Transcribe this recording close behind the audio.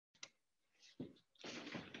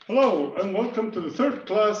Hello, and welcome to the third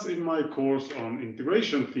class in my course on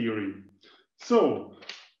integration theory. So,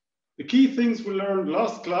 the key things we learned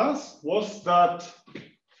last class was that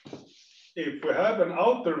if we have an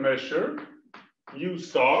outer measure, u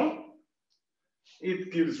star,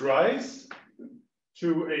 it gives rise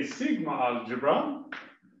to a sigma algebra,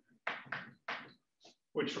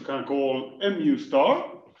 which we can call mu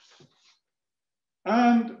star.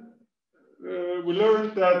 And we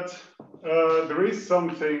learned that there is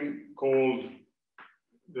something called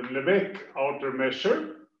the Lebesgue outer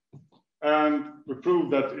measure, and we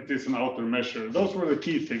proved that it is an outer measure. Those were the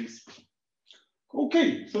key things.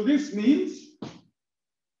 Okay, so this means,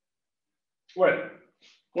 well,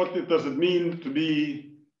 what does it mean to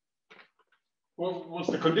be, well, what's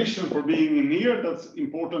the condition for being in here? That's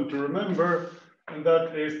important to remember, and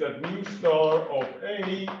that is that mu star of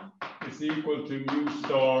A is equal to mu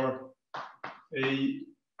star A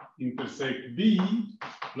intersect B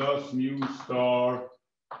plus mu star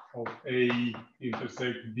of A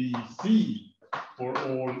intersect BC for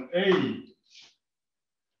all A.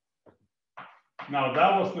 Now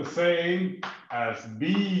that was the same as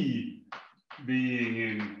B being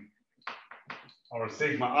in our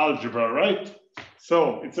sigma algebra, right?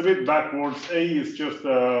 So it's a bit backwards. A is just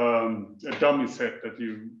a dummy set that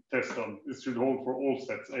you test on. This should hold for all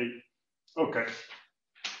sets A. Okay.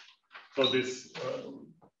 So this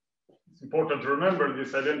it's important to remember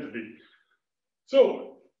this identity.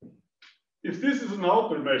 So if this is an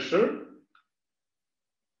outer measure,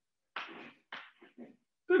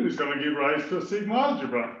 then it's going to give rise to a sigma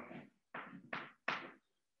algebra.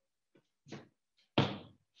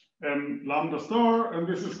 And lambda star, and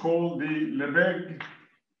this is called the Lebesgue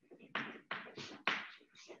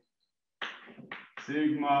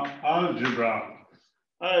sigma algebra.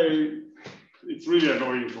 It's really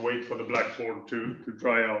annoying to wait for the blackboard to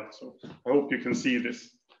dry out, so I hope you can see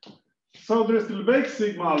this. So there's the Lebesgue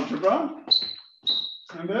sigma algebra,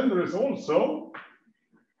 and then there is also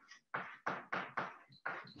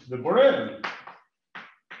the Borel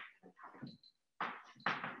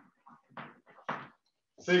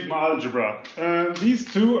sigma algebra. And these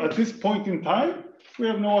two, at this point in time, we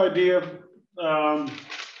have no idea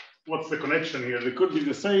what's the connection here. They could be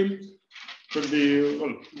the same, could be,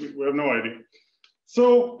 well, we have no idea.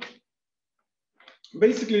 So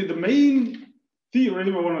basically the main theorem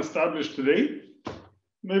we want to establish today,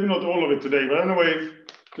 maybe not all of it today, but anyway,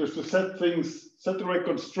 just to set the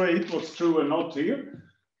record straight, what's true and not here,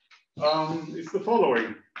 is the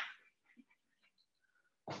following.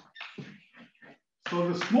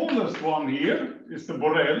 So the smallest one here is the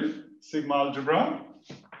Borel sigma algebra.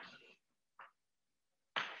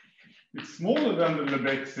 It's smaller than the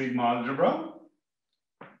Lebesgue sigma algebra,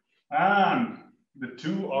 and the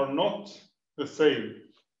two are not the same.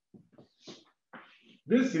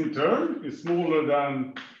 This in turn is smaller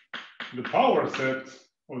than the power set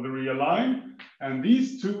of the real line, and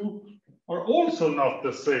these two are also not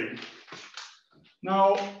the same.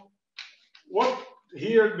 Now, what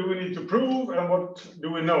here do we need to prove, and what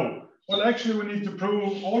do we know? Well, actually, we need to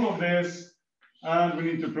prove all of this, and we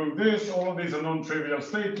need to prove this. All of these are non-trivial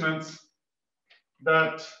statements,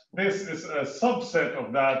 that this is a subset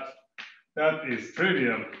of that is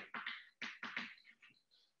trivial.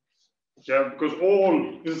 Yeah, because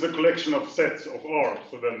this is a collection of sets of R,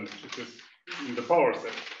 so then it is in the power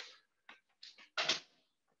set.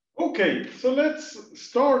 Okay, so let's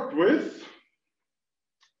start with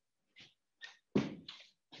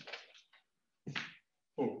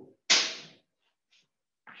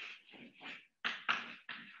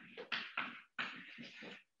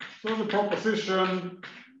so the proposition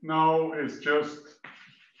now is just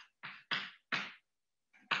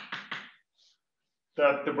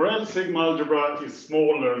that the Borel sigma algebra is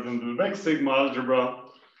smaller than the Lebesgue sigma algebra.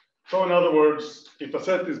 So in other words, if a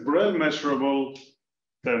set is Borel measurable,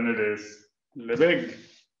 then it is Lebesgue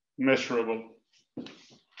measurable.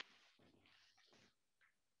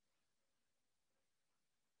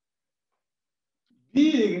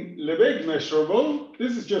 Being Lebesgue measurable,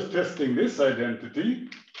 this is just testing this identity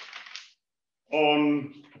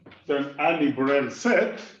on any Borel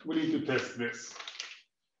set. We need to test this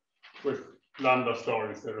with lambda star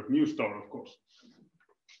instead of mu star, of course.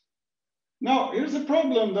 Now, here's a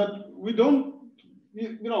problem that we don't,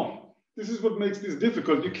 this is what makes this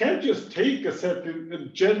difficult. You can't just take a set, a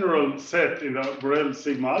general set in a Borel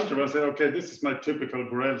sigma algebra and say, okay, this is my typical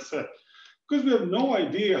Borel set, because we have no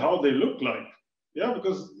idea how they look like. Yeah,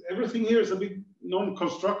 because everything here is a bit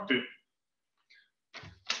non-constructive.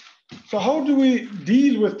 So how do we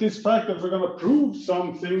deal with this fact that we're going to prove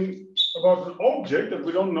something about an object that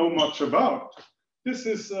we don't know much about? This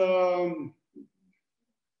is,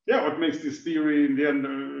 yeah, what makes this theory in the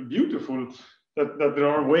end beautiful, that there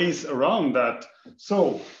are ways around that.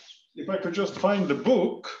 So if I could just find the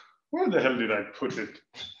book, where the hell did I put it?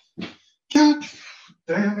 God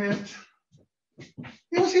damn it.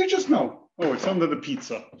 It was here just now. Oh, it's under the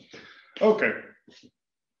pizza. Okay.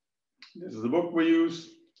 This is the book we use.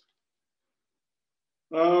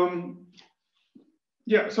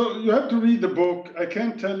 Yeah, so you have to read the book. I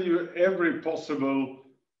can't tell you every possible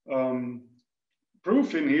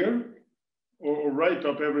proof in here, or write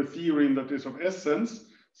up every theorem that is of essence.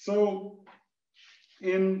 So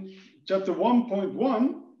in chapter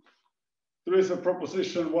 1.1, there is a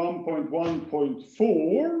proposition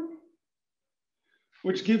 1.1.4,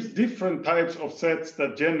 which gives different types of sets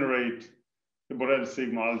that generate the Borel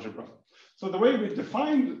sigma algebra. So the way we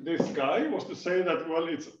defined this guy was to say that, well,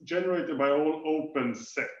 it's generated by all open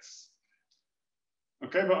sets.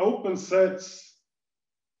 Okay, but open sets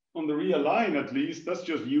on the real line, at least, that's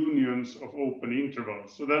just unions of open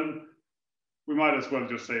intervals. So then we might as well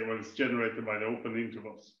just say, well, it's generated by the open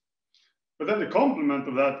intervals. But then the complement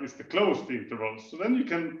of that is the closed intervals. So then you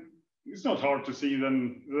can, it's not hard to see,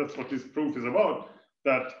 then that's what this proof is about,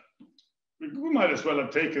 that we might as well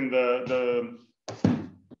have taken the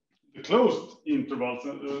closed intervals,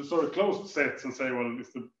 closed sets, and say, well,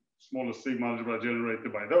 it's the smallest sigma algebra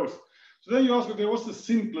generated by those. So then you ask, okay, what's the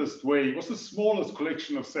simplest way? What's the smallest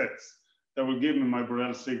collection of sets that will give me my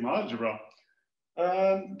Borel sigma algebra?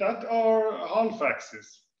 That are half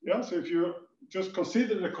axes. Yeah, so if you just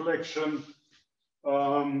consider the collection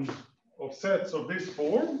of sets of this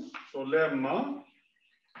form, so lemma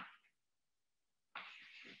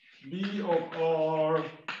B of R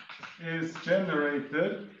is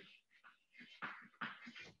generated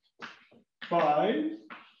by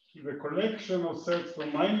the collection of sets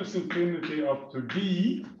from -infinity up to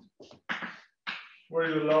D, where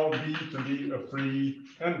you allow B to be a free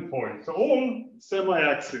endpoint. So all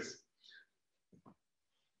semi-axis.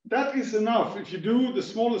 That is enough. If you do the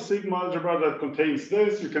smallest sigma algebra that contains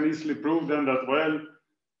this, you can easily prove then that, well,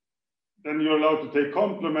 then you're allowed to take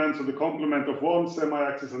complements. So the complement of one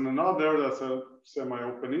semi-axis and another, that's a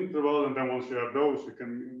semi-open interval. And then once you have those, you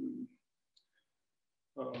can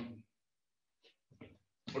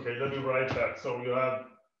okay, let me write that. So you have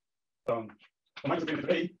minus infinity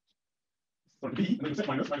to A for B, and then you set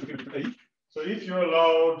minus infinity to A. So if you're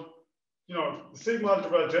allowed, you know, the sigma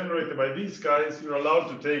algebra generated by these guys, you're allowed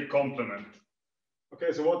to take complement.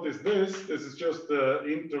 Okay, so what is this? This is just the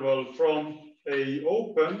interval from A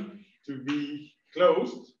open to B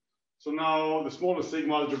closed. So now the smallest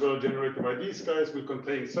sigma algebra generated by these guys will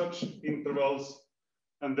contain such intervals.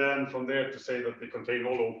 And then from there to say that they contain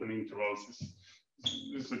all open intervals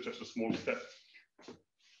this is just a small step.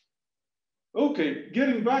 Okay,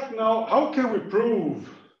 getting back now, how can we prove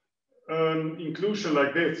an inclusion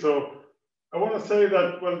like this? So I want to say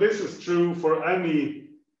that, well, this is true for any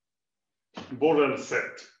Borel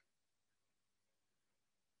set.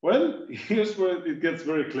 Well, here's where it gets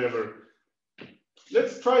very clever.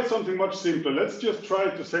 Let's try something much simpler. Let's just try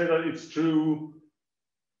to say that it's true,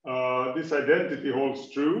 this identity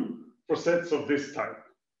holds true for sets of this type.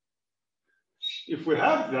 If we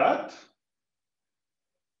have that,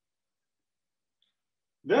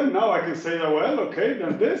 then now I can say, oh, well, okay,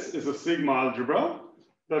 then this is a sigma algebra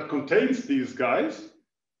that contains these guys.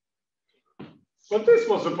 But this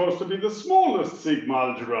was supposed to be the smallest sigma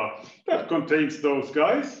algebra that contains those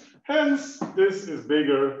guys. Hence, this is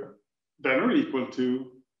bigger than or equal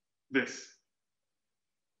to this.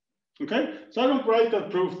 Okay, so I don't write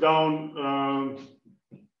that proof down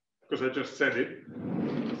because I just said it.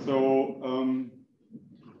 So,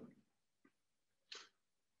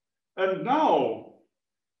 and now,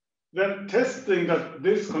 then testing that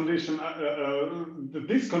this condition,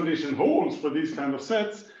 holds for these kind of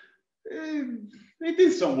sets, it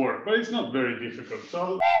is some work, but it's not very difficult.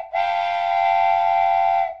 So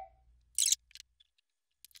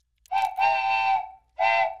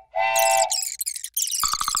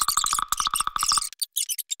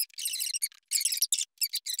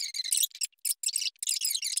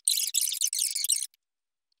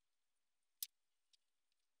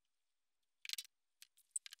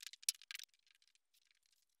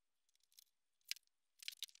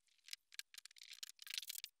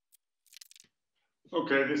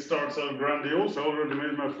okay, this starts out grandiose. I already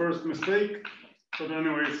made my first mistake. But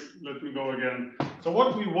anyways, let me go again. So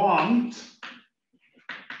what we want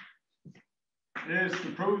is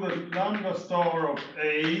to prove that lambda star of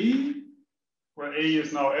A, where A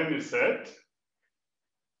is now any set,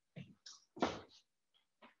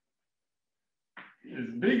 is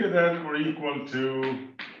bigger than or equal to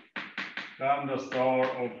lambda star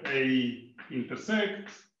of A intersect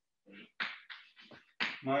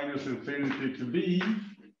minus infinity to b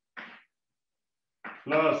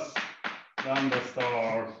plus lambda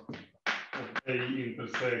star of a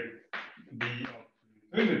intersect b up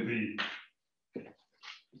to infinity.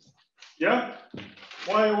 Yeah?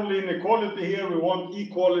 Why only inequality here? We want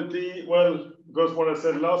equality. Well, because what I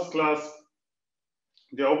said last class,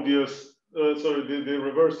 the obvious, the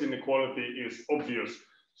reverse inequality is obvious.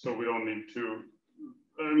 So we don't need to,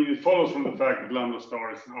 I mean, it follows from the fact that lambda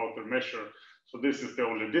star is an outer measure. So this is the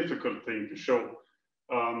only difficult thing to show.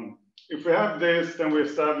 If we have this, then we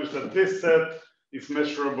establish that this set is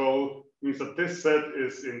measurable, means that this set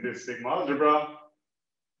is in this sigma algebra.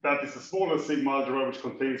 That is the smallest sigma algebra which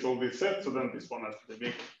contains all these sets, so then this one has to be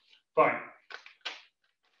bigger. Fine.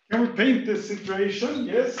 Can we paint this situation?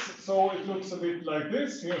 Yes. So it looks a bit like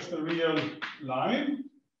this. Here's the real line.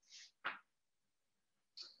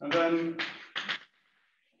 And then it's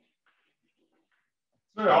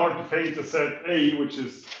very hard to paint a set A, which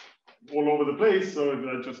is all over the place. So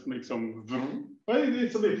I just make some, but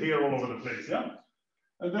it's a bit here all over the place, yeah?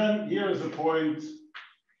 And then here is a point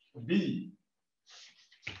B.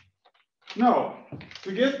 Now,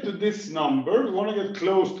 to get to this number, we want to get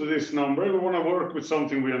close to this number. We want to work with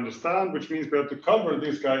something we understand, which means we have to cover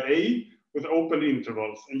this guy A with open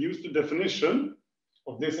intervals and use the definition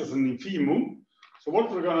of this as an infimum. So what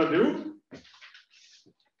we're going to do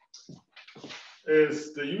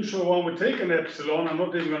is the usual one. We take an epsilon. I'm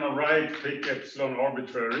not even going to take epsilon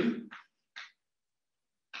arbitrary.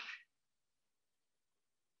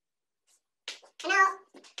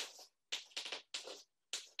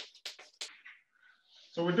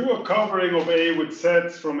 So we do a covering of A with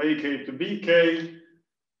sets from AK to BK,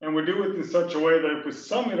 and we do it in such a way that if we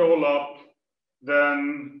sum it all up,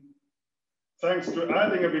 then thanks to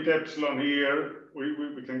adding a bit epsilon here,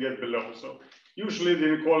 we can get below. So usually the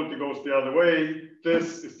inequality goes the other way.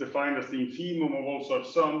 This is defined as the infimum of all such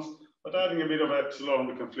sums, but adding a bit of epsilon,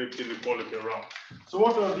 we can flip the inequality around. So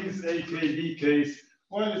what are these AK, BKs?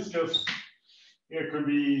 Well, it's just, here could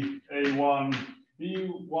be A1,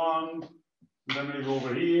 B1, and then maybe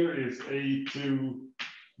over here is A2,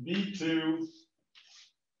 B2,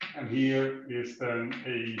 and here is then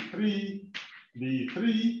A3,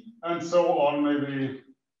 B3, and so on. Maybe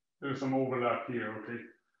there's some overlap here, okay.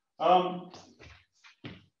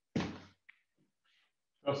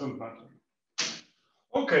 Doesn't matter.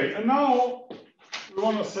 Okay, and now we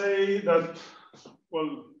want to say that,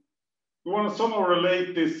 well, we want to somehow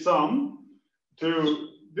relate this sum to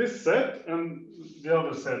this set and the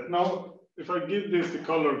other set. Now, if I give this the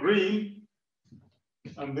color green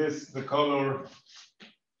and this the color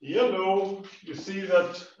yellow, you see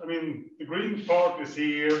that, I mean, the green part is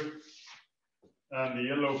here and the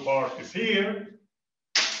yellow part is here.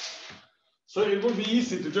 So it would be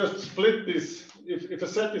easy to just split this. If a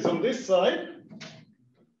set is on this side,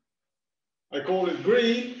 I call it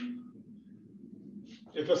green.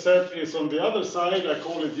 If a set is on the other side, I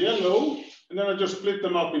call it yellow. And then I just split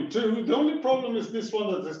them up in two. The only problem is this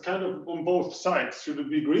one that is kind of on both sides. Should it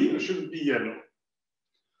be green or should it be yellow?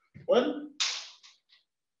 Well,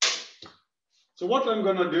 so what I'm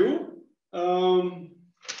going to do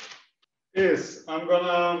is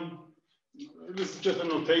this is just a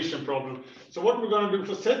notation problem. So what we're going to do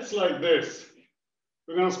for sets like this,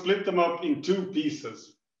 we're going to split them up in two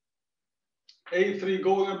pieces. A3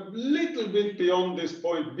 going a little bit beyond this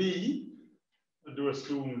point B. I'll do a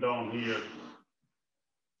zoom down here.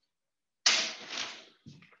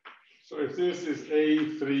 So if this is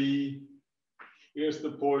A3, here's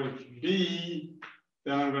the point B,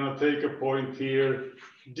 then I'm going to take a point here,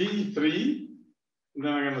 D3, and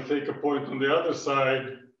then I'm going to take a point on the other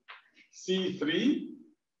side, C3,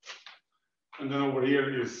 and then over here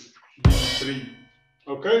is D3.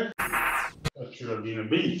 Okay? That should have been a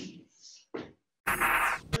B.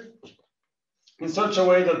 In such a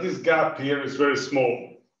way that this gap here is very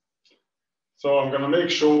small. So I'm going to make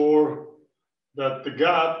sure that the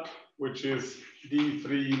gap, which is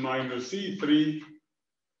D3 minus C3,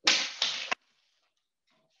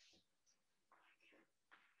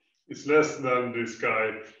 is less than this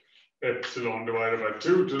guy, epsilon divided by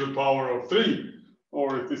 2 to the power of 3.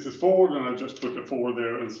 Or if this is 4, then I just put a 4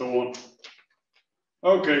 there and so on.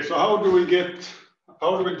 Okay, so how do we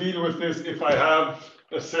deal with this if I have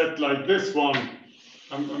a set like this one?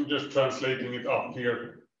 I'm just translating it up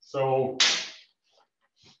here. So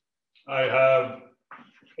I have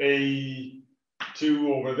A2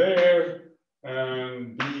 over there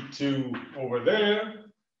and B2 over there.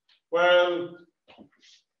 Well,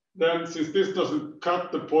 then since this doesn't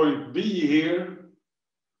cut the point B here,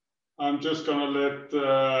 I'm just going to let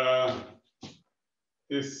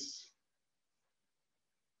this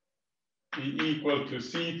be equal to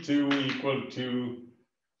C2 equal to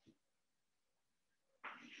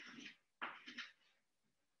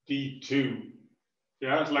D2.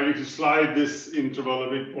 Yeah, it's like if you slide this interval a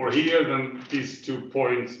bit more here, then these 2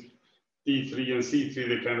 points, D3 and C3,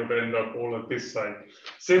 they kind of end up all at this side.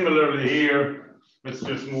 Similarly here, let's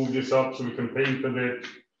just move this up so we can paint a bit.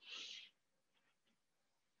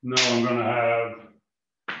 Now I'm going to have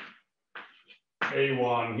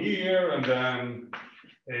A1 here, and then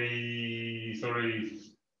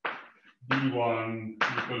D1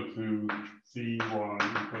 equal to C1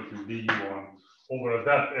 equal to D1 over at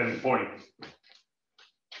that endpoint.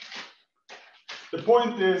 The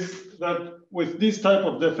point is that with this type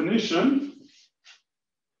of definition,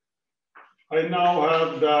 I now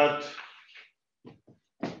have that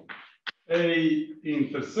A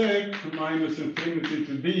intersect minus infinity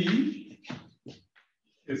to D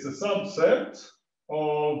is a subset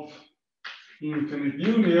of infinite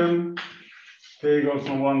union, k goes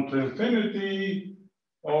from 1 to infinity,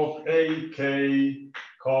 of AK,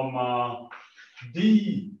 comma,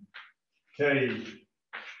 DK.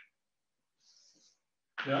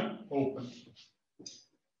 Yeah, open.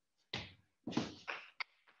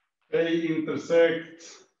 A intersect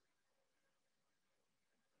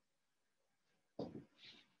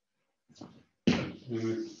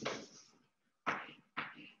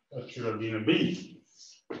that should have been a B.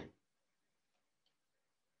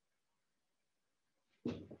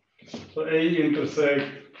 So A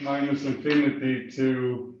intersect minus infinity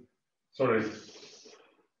to, sorry,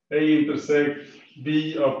 A intersect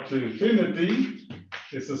B up to infinity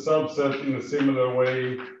is a subset in a similar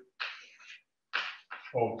way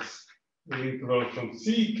of the interval from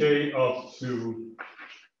CK up to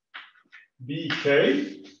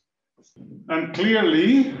BK. And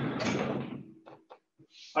clearly,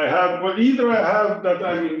 I have, well, either I have that,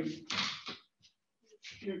 I mean,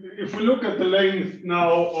 if we look at the length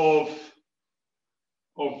now of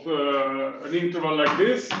an interval like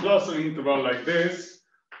this plus an interval like this,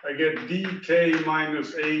 I get dk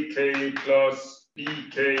minus ak plus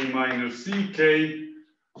bk minus ck.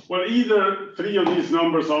 Well, either three of these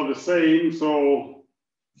numbers are the same, so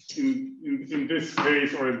in this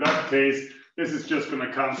case or in that case, this is just going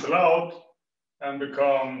to cancel out and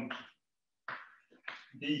become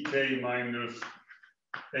dk minus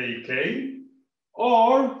ak.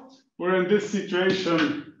 Or we're in this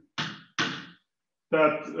situation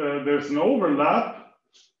that there's an overlap,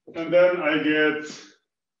 and then I get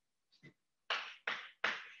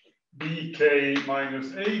dk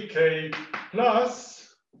minus ak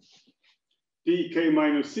plus dk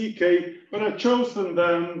minus ck, but I've chosen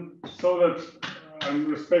them so that I'm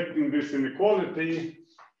respecting this inequality.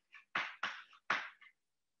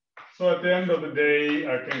 So at the end of the day,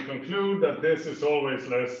 I can conclude that this is always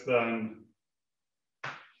less than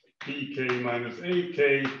dk minus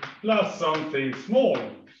ak plus something small.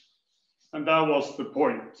 And that was the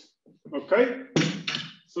point. Okay?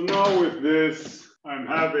 So now with this, I'm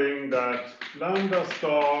having that lambda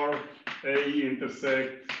star A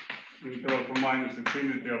intersect interval from minus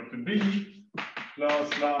infinity up to B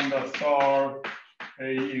plus lambda star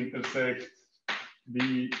A intersect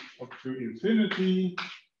B up to infinity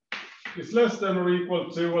is less than or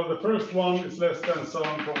equal to, well, the first one is less than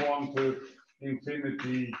sum from 1 to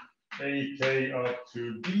infinity ak up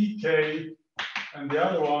to dk, and the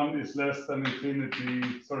other one is less than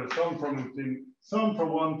infinity, sorry, sum from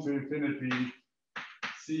 1 to infinity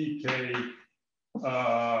ck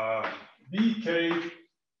dk.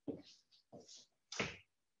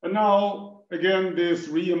 And now, again, this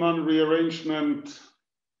Riemann rearrangement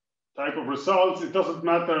type of results, it doesn't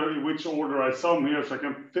matter in which order I sum here, so I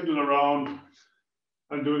can fiddle around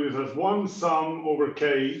and do this as one sum over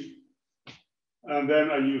k. And then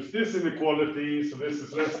I use this inequality, so this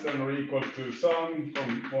is less than or equal to sum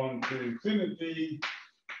from 1 to infinity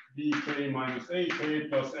dk minus ak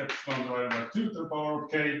plus epsilon divided by 2 to the power of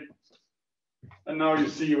k. And now you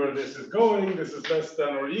see where this is going. This is less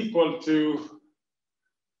than or equal to,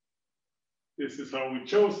 this is how we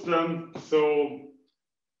chose them. So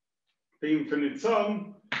the infinite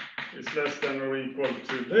sum is less than or equal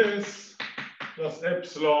to this plus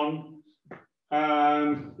epsilon.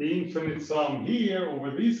 And the infinite sum here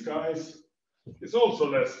over these guys is also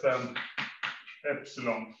less than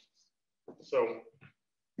epsilon. So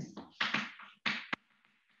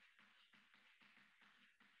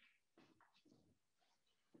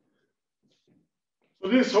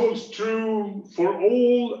this holds true for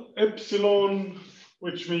all epsilon,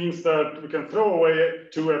 which means that we can throw away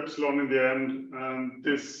 2 epsilon in the end, and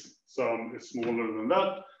this sum is smaller than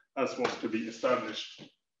that, as was to be established.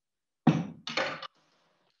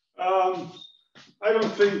 I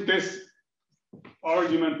don't think this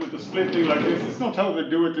argument with the splitting like this. It's not how they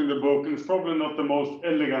do it in the book, and it's probably not the most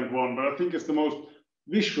elegant one, but I think it's the most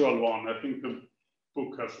visual one. I think the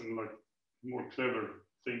book has some like more clever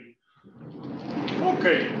thing.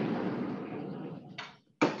 Okay.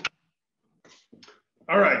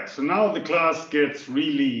 All right, so now the class gets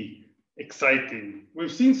really exciting.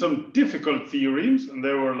 We've seen some difficult theorems, and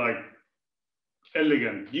they were like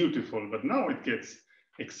elegant, beautiful, but now it gets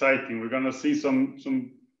exciting. We're gonna see some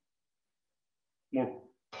more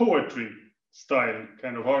poetry style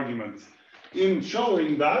kind of arguments in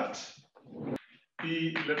showing that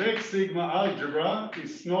the Lebesgue sigma algebra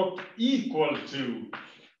is not equal to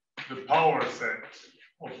the power set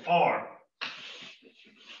of R.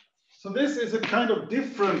 So this is a kind of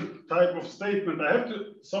different type of statement. I have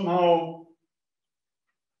to somehow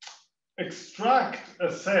extract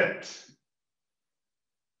a set,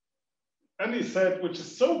 any set which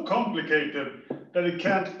is so complicated that it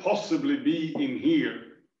can't possibly be in here.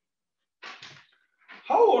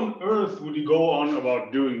 How on earth would you go on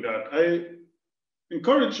about doing that? I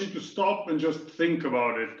encourage you to stop and just think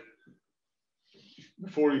about it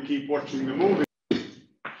before you keep watching the movie.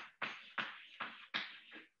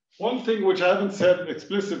 One thing which I haven't said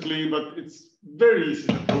explicitly, but it's very easy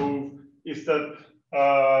to prove, is that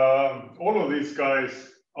all of these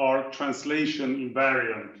guys are translation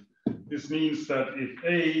invariant. This means that if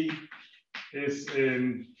A is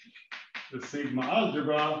in the sigma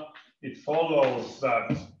algebra, it follows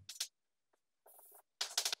that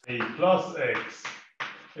A plus X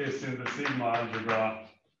is in the sigma algebra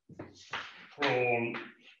for all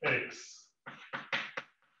X.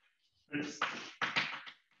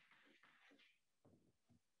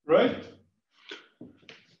 Right?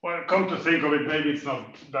 Well, come to think of it, maybe it's not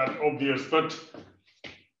that obvious, but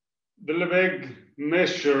the Lebesgue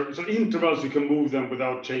measure, so intervals, you can move them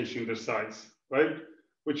without changing their size, right?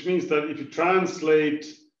 Which means that if you translate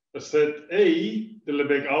a set A, the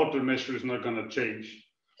Lebesgue outer measure is not going to change.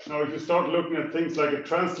 Now, if you start looking at things like a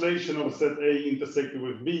translation of a set A intersected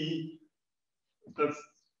with B, that's,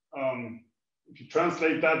 if you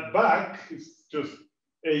translate that back, it's just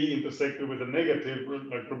A intersected with a negative,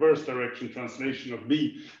 like reverse direction translation of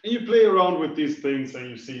B. And you play around with these things and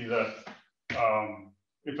you see that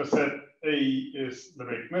if a set A is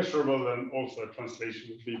Lebesgue measurable, then also a translation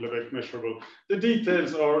would be Lebesgue measurable. The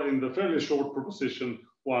details are in the fairly short proposition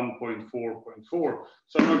 1.4.4.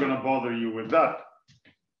 So I'm not going to bother you with that.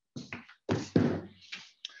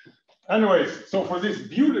 Anyways, so for this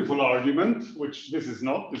beautiful argument, which this is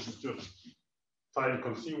not, this is just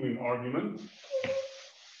time-consuming argument,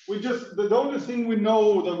 we just, the only thing we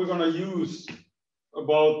know that we're going to use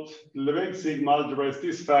about Lebesgue sigma algebra is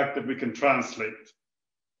this fact that we can translate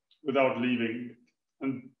without leaving it.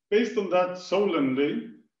 And based on that solely,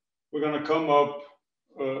 we're going to come up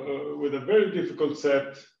with a very difficult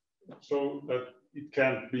set so that it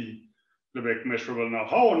can't be Lebesgue measurable. Now,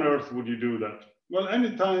 how on earth would you do that? Well,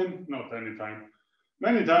 anytime, not anytime,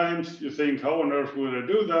 many times you think, how on earth would I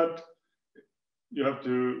do that? You have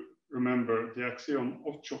to remember the axiom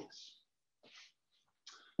of choice.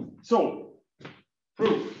 So,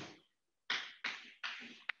 proof.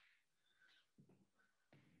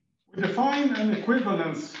 We define an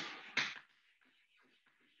equivalence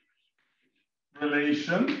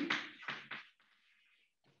relation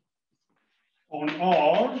on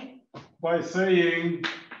R by saying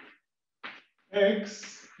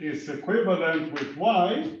X is equivalent with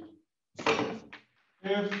Y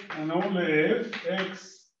if and only if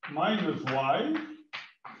X minus Y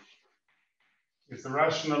is a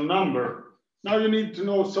rational number. Now you need to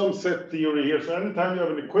know some set theory here. So anytime you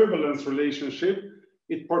have an equivalence relationship,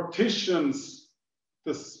 it partitions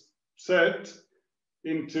the set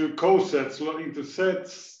into cosets, into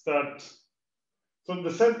sets that, so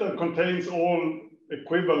the set that contains all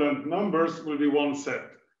equivalent numbers will be one set.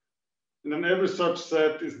 And then every such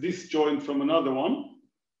set is disjoint from another one.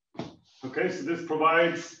 Okay, so this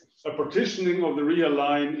provides a partitioning of the real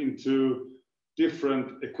line into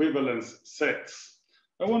different equivalence sets.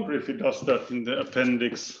 I wonder if it does that in the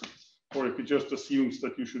appendix, or if it just assumes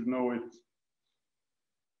that you should know it.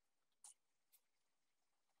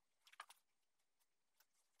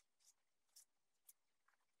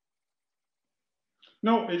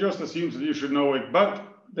 No, it just assumes that you should know it, but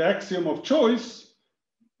the axiom of choice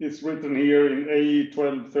is written here in A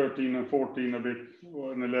 12, 13, and 14 a bit,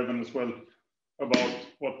 and 11 as well, about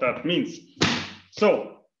what that means.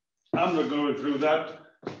 So I'm not going through that.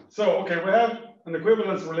 So, okay, we have an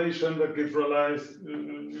equivalence relation that gives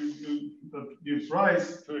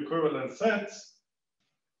rise to equivalent sets.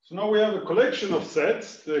 So now we have a collection of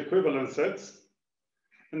sets, the equivalent sets,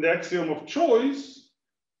 and the axiom of choice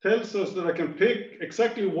tells us that I can pick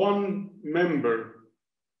exactly one member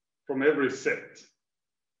from every set.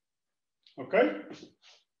 Okay?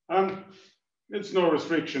 And it's no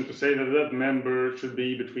restriction to say that that member should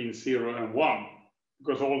be between 0 and 1,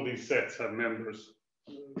 because all these sets have members.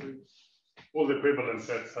 All the equivalent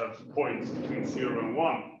sets have points between 0 and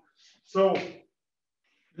 1. So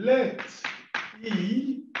let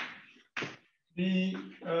E be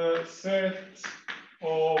a set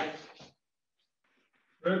of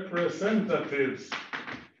representatives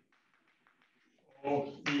of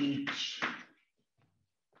each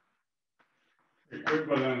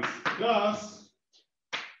equivalence class,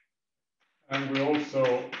 and we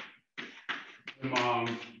also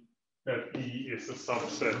demand that E is a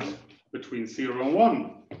subset between 0 and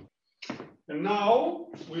 1. And now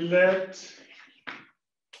we let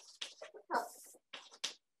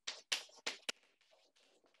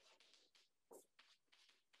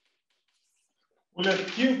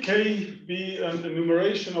Qk be an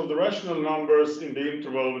enumeration of the rational numbers in the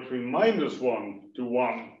interval between -1 to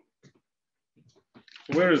 1.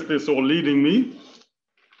 Where is this all leading me?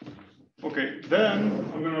 Okay, then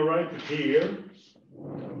I'm going to write it here.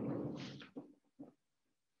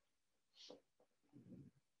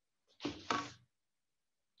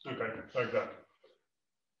 Okay, like that.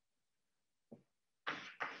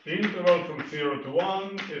 The interval from 0 to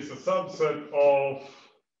 1 is a subset of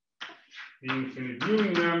the infinite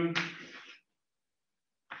union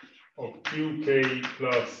of Qk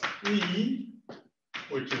plus E,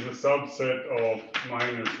 which is a subset of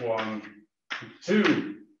 -1 to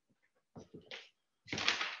 2.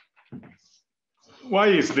 Why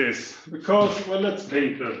is this? Because, well, let's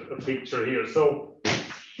paint a picture here. So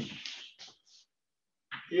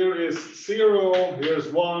here is 0, here's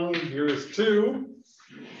 1, here is 2,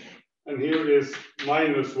 and here is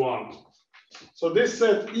 -1. So this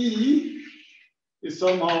set E is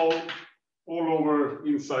somehow all over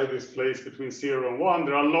inside this place between 0 and 1.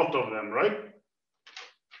 There are a lot of them, right?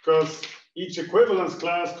 Because each equivalence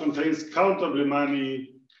class contains countably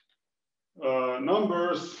many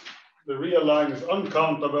numbers. The real line is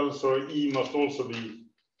uncountable, so E must also be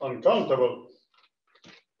uncountable.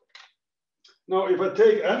 Now, if I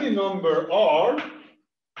take any number R,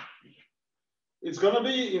 it's going to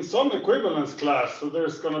be in some equivalence class. So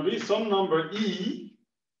there's going to be some number E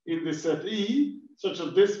in the set E, such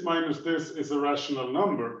that this minus this is a rational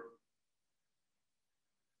number.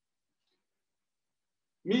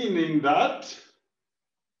 Meaning that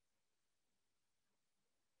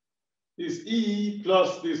this E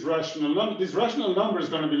plus this rational number is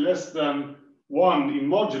going to be less than 1 in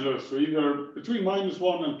modulus, so either between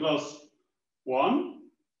 -1 and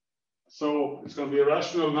 +1. So it's going to be a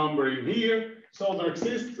rational number in here. So there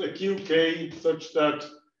exists a Qk such that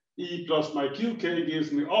E plus my Qk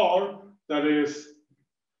gives me R, that is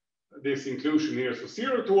this inclusion here. So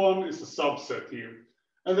 0 to 1 is a subset here.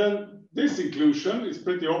 And then this inclusion is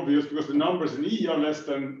pretty obvious because the numbers in E are less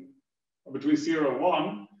than between 0 and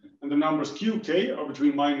 1, and the numbers Qk are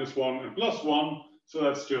between -1 and +1. So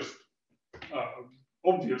that's just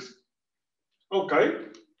obvious. Okay.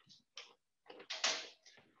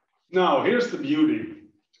 Now, here's the beauty.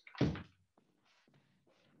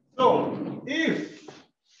 So, if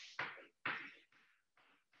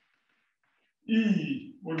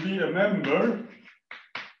E would be a member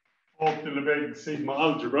of the Lebesgue sigma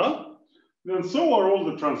algebra, then so are all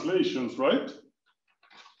the translations, right?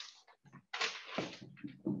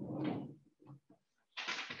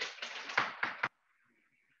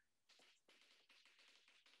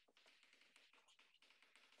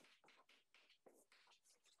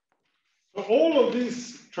 So all of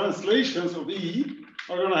these translations of E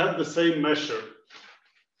are going to have the same measure.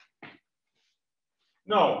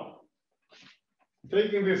 Now,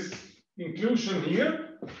 taking this inclusion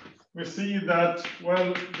here, we see that,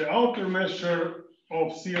 well, the outer measure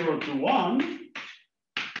of 0 to 1,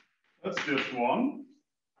 that's just 1.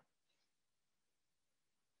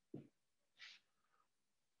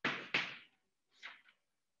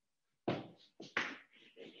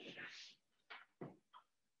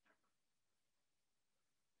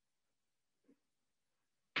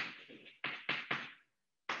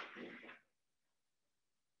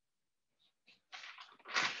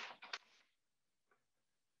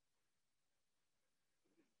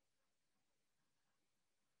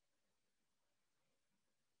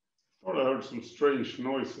 Thought I heard some strange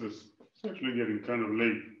noises. It's actually getting kind of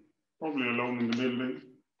late. Probably alone in the building.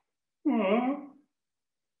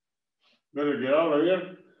 Better get out of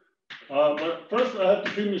here. But first I have to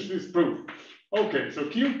finish this proof. Okay, so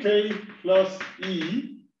Qk plus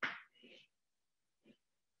E.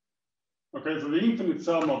 Okay, so the infinite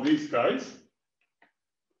sum of these guys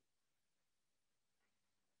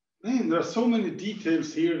man, there are so many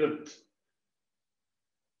details here that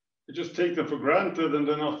I just take them for granted, and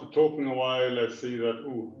then after talking a while, I see that,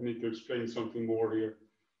 oh, I need to explain something more here.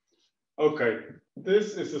 Okay,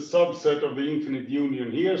 this is a subset of the infinite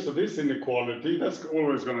union here. So this inequality, that's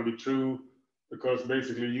always going to be true because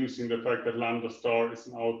basically using the fact that lambda star is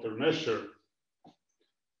an outer measure.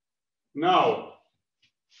 Now,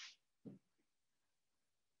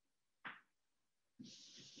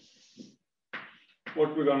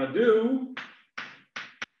 what we're going to do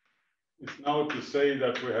is now to say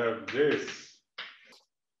that we have this.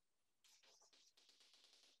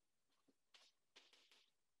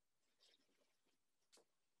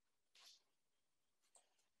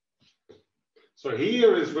 So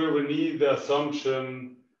here is where we need the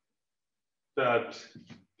assumption that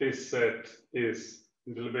this set is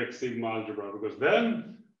in the Lebesgue sigma algebra, because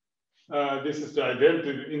then this is the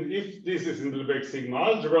identity. If this is in the Lebesgue sigma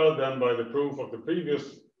algebra, then by the proof of the previous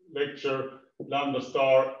lecture, lambda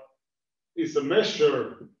star is a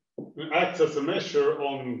measure, acts as a measure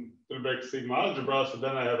on the Lebesgue sigma algebra. So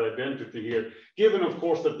then I have identity here, given of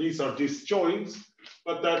course that these are disjoints,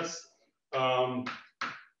 but that's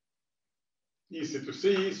easy to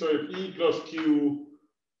see. So if E plus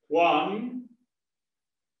Q1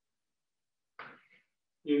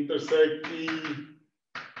 intersect E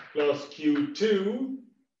plus Q2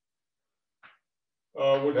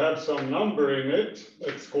 would have some number in it.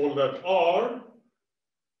 Let's call that R.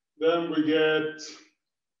 Then we get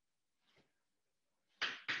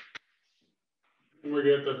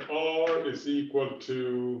that R is equal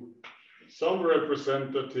to some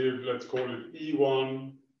representative, let's call it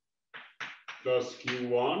E1 plus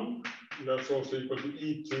Q1. That's also equal to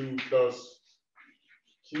E2 plus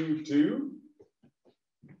Q2.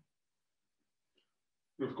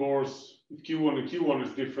 Of course, if Q1 and Q1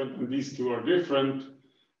 is different, and these two are different,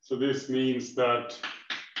 so this means that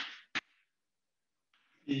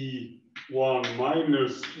E1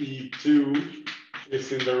 minus E2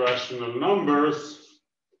 is in the rational numbers,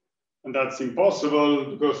 and that's impossible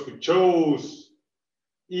because we chose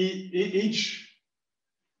each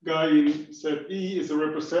guy in set E is a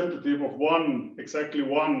representative of exactly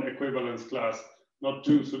one equivalence class, not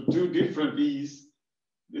two. So two different E's.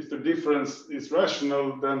 If the difference is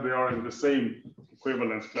rational, then they are in the same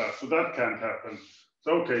equivalence class. So that can't happen.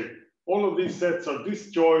 So, okay, all of these sets are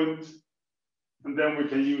disjoint, and then we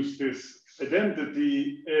can use this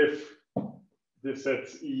identity if the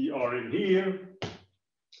sets E are in here.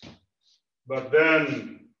 But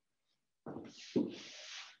then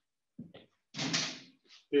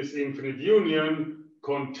this infinite union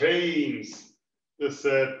contains the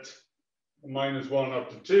set -1 up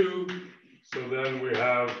to 2. So then we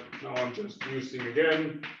have, now I'm just using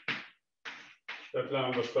again, that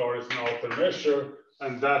lambda star is an outer measure,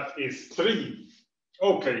 and that is 3.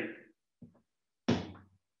 Okay.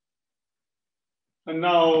 And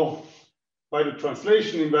now, by the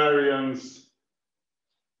translation invariance,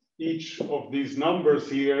 each of these numbers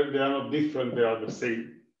here, they are not different, they are the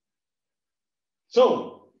same.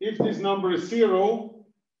 So, if this number is 0,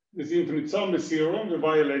 this infinite sum is 0, and we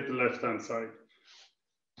violate the left-hand side.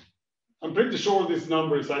 I'm pretty sure this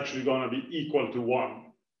number is actually going to be equal to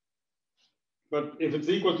 1. But if it's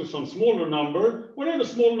equal to some smaller number, whatever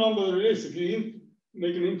small number it is, if you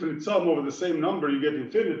make an infinite sum over the same number, you get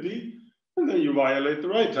infinity, and then you violate the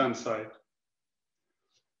right-hand side.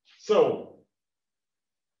 So,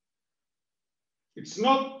 it's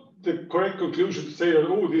not the correct conclusion to say that,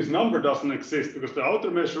 oh, this number doesn't exist, because the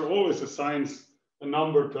outer measure always assigns a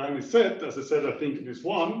number to any set. As I said, I think it is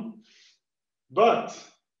 1. But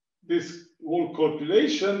this whole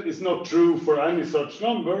calculation is not true for any such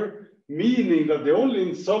number, meaning that the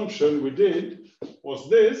only assumption we did was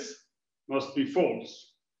this must be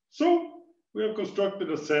false. So we have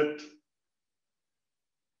constructed a set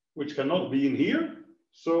which cannot be in here.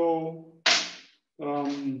 So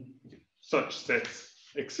such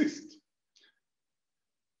sets exist.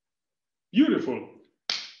 Beautiful.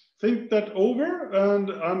 Think that over,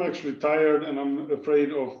 and I'm actually tired and I'm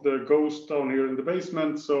afraid of the ghost down here in the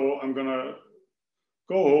basement, so I'm gonna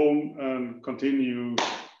go home and continue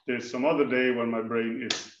this some other day when my brain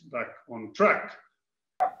is back on track.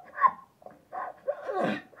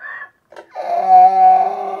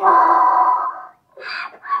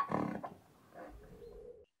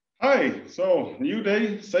 Hi, so new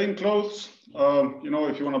day, same clothes. You know,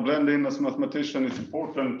 if you want to blend in as a mathematician, it's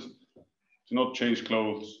important to not change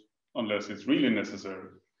clothes unless it's really necessary.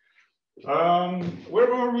 Where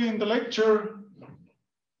were we in the lecture?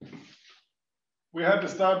 We had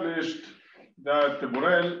established that the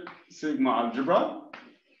Borel sigma algebra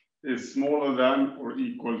is smaller than or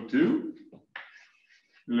equal to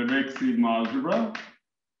Lebesgue sigma algebra,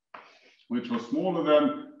 which was smaller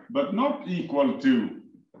than, but not equal to,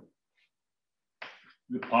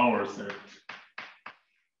 the power set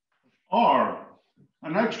R.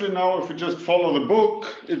 And actually now, if we just follow the book,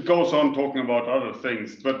 it goes on talking about other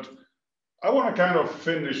things. But I want to kind of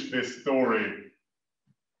finish this story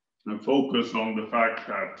and focus on the fact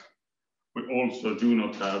that we also do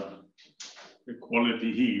not have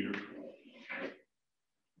equality here,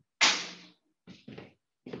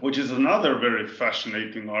 which is another very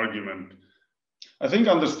fascinating argument. I think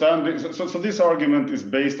understanding, so this argument is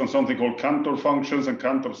based on something called Cantor functions and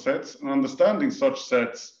Cantor sets, and understanding such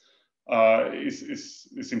sets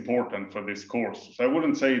is important for this course. So I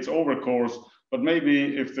wouldn't say it's over course, but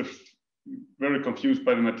maybe if they're very confused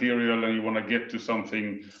by the material and you want to get to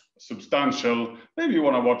something substantial, maybe you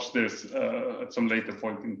want to watch this at some later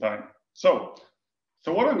point in time. So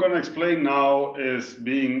what I'm going to explain now is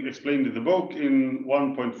being explained in the book in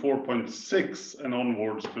 1.4.6 and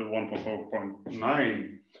onwards to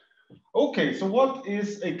 1.4.9. Okay, so what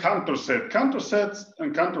is a Cantor set? Cantor sets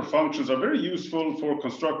and Cantor functions are very useful for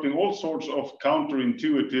constructing all sorts of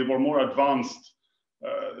counterintuitive or more advanced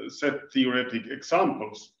set theoretic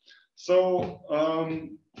examples. So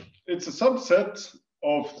it's a subset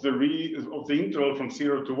of the interval from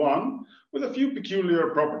 0 to 1 with a few peculiar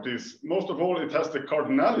properties. Most of all, it has the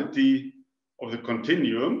cardinality of the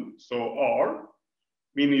continuum, so R,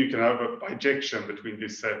 meaning you can have a bijection between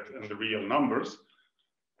this set and the real numbers.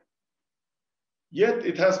 Yet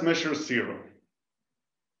it has measure 0.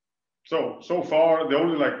 So far, the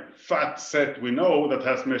only fat set we know that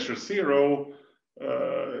has measure 0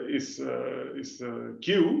 is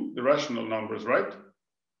Q, the rational numbers, right?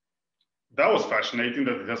 That was fascinating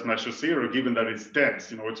that it has measure 0, given that it's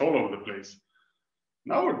dense, it's all over the place.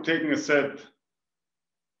 Now we're taking a set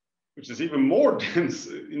which is even more dense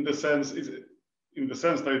in the sense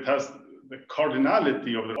that it has the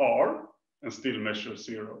cardinality of the R and still measure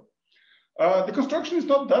 0. The construction is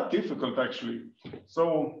not that difficult, actually.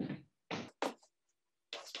 So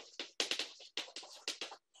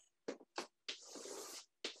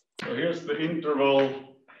here's the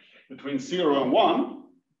interval between 0 and 1.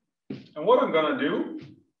 And what I'm going to do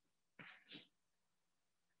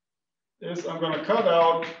is I'm going to cut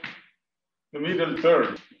out the middle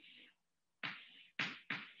third,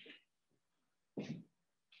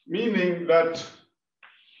 meaning that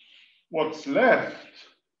what's left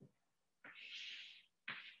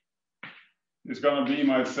is going to be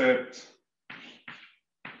my set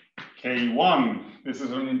K1. This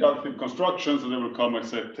is an inductive construction, so there will come a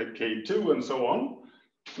set K2 and so on.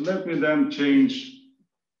 So let me then change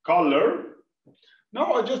color.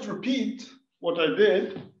 Now I just repeat what I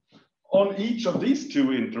did on each of these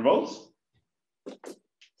two intervals. So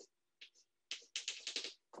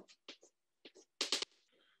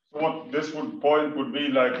what this point would be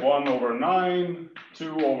like 1 over 9,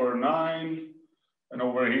 2 over 9, and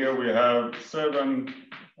over here we have 7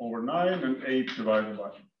 over 9 and 8 divided by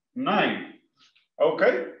 9.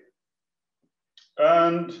 Okay.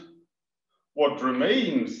 And what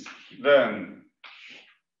remains then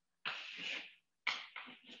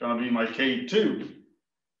is going to be my K2.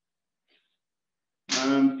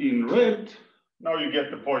 And in red, now you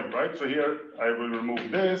get the point, right? So here I will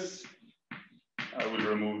remove this, I will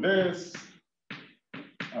remove this,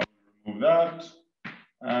 I will remove that,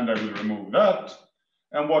 and I will remove that.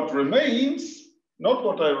 And what remains, not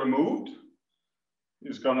what I removed,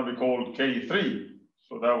 is going to be called K3.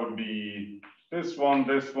 So that would be this one,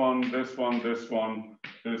 this one, this one, this one,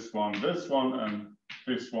 this one, this one, and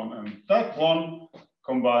this one, and that one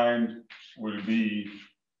combined will be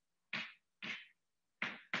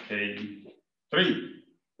K3.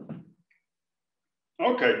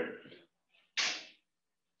 Okay.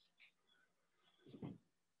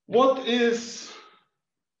 What is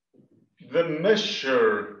the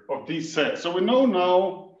measure of these sets? So we know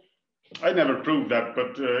now, I never proved that,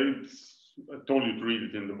 but I told you to read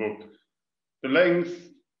it in the book. The length,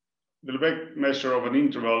 the Lebesgue measure of an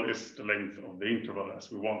interval is the length of the interval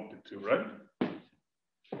as we want it to, right?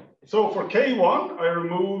 So for K1, I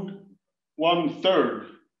removed 1/3,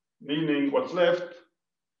 meaning what's left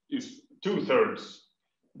is 2/3.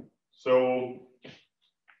 So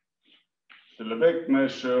the Lebesgue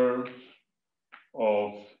measure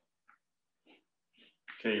of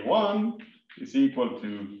K1 is equal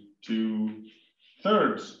to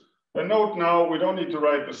 2/3. And note now, we don't need to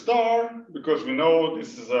write the star because we know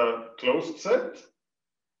this is a closed set.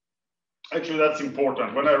 Actually, that's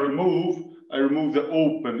important. When I remove the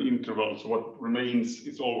open interval. So what remains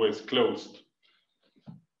is always closed.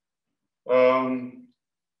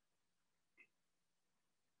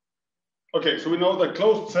 Okay, so we know that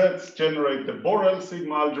closed sets generate the Borel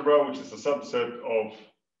sigma algebra, which is a subset of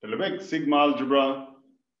the Lebesgue sigma algebra.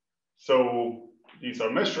 So these are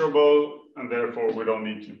measurable, and therefore we don't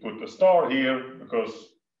need to put a star here because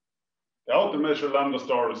the outer measure lambda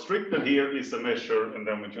star restricted here is a measure, and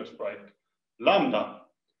then we just write lambda.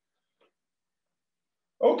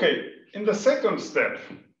 Okay, in the second step,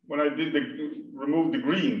 when I did remove the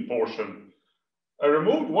green portion, I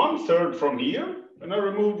removed 1/3 from here, and I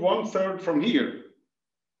removed 1/3 from here.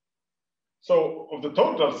 So of the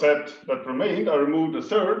total set that remained, I removed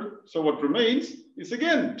 1/3. So what remains is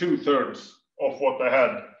again 2/3 of what I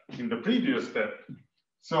had in the previous step.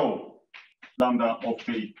 So lambda of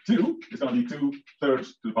K2 is going to be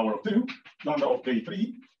 2/3 to the power of 2. Lambda of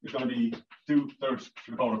K3 is going to be 2/3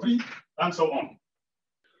 to the power of 3, and so on.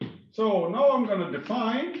 So now I'm going to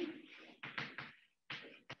define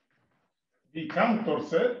the Cantor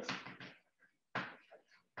set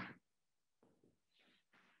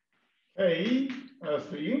K as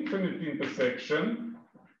the infinite intersection,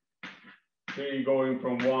 K going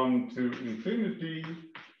from 1 to infinity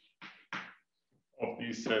of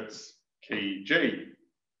these sets Kj.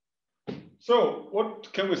 So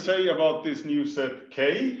what can we say about this new set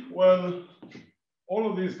K? Well, all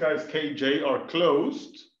of these guys Kj are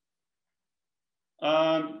closed.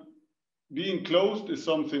 And being closed is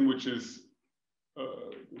something which is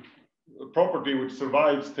a property which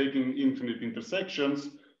survives taking infinite intersections.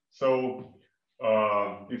 So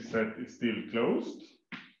this set is still closed.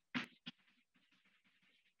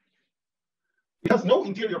 It has no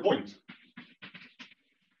interior point.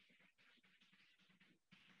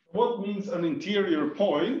 What means an interior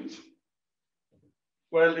point?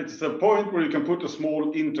 Well, it's a point where you can put a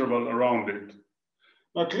small interval around it.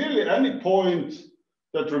 Now, clearly, any point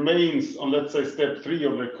that remains on, let's say, step 3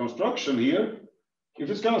 of the construction here, if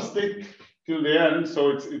it's going to stick till the end, so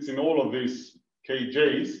it's in all of these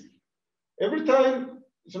Kj's, every time,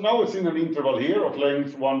 so now it's in an interval here of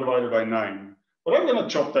length 1 divided by 9. But I'm going to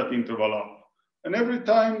chop that interval up. And every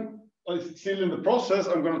time it's still in the process,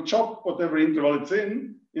 I'm going to chop whatever interval it's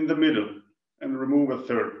in the middle and remove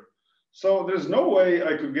 1/3. So there's no way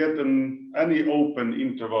I could get any open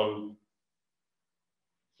interval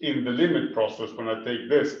in the limit process when I take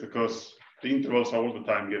this, because the intervals are all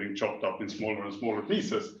the time getting chopped up in smaller and smaller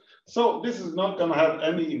pieces. So this is not going to have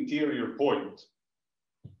any interior point.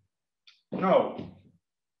 Now,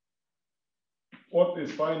 what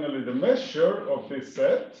is finally the measure of this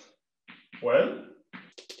set? Well,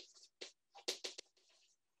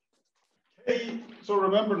 K, so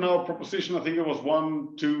remember now proposition, I think it was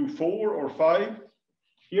 1, 2, 4, or 5.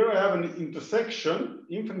 Here I have an intersection,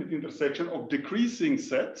 infinite intersection of decreasing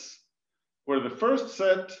sets, where the first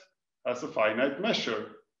set has a finite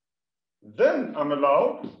measure. Then I'm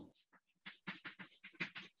allowed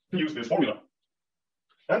to use this formula.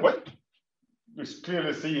 And well, we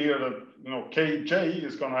clearly see here that Kj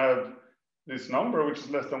is going to have this number, which is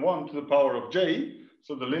less than 1 to the power of j.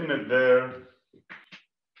 So the limit there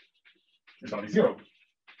is going to be 0.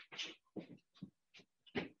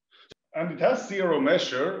 And it has 0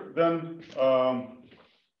 measure, then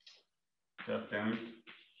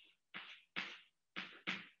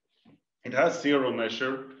it has 0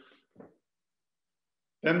 measure,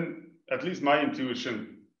 then at least my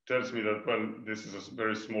intuition tells me that, well, this is a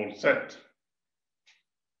very small set.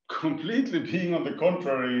 Completely being on the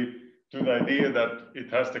contrary to the idea that it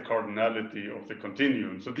has the cardinality of the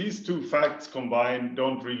continuum. So these two facts combined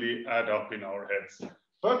don't really add up in our heads.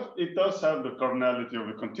 But it does have the cardinality of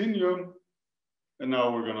the continuum, and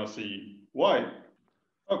now we're going to see why.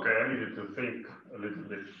 Okay, I needed to think a little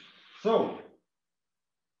bit. So,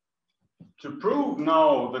 to prove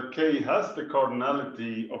now that K has the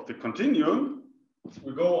cardinality of the continuum,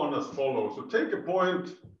 we go on as follows. So take a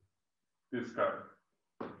point, this guy.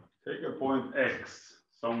 Take a point X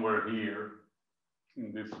somewhere here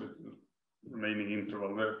in this little remaining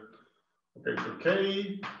interval there. Okay, so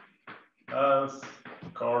K has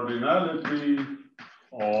cardinality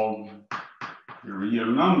of the real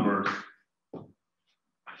numbers.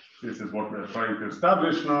 This is what we're trying to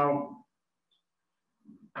establish now.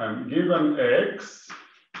 And given X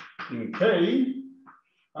in K,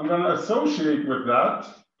 I'm going to associate with that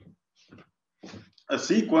a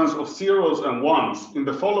sequence of zeros and ones in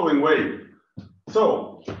the following way.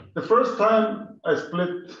 So the first time I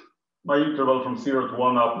split my interval from 0 to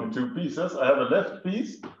 1 up in 2 pieces, I have a left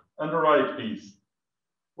piece and a right piece.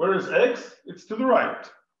 Where is X? It's to the right.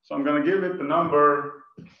 So I'm going to give it the number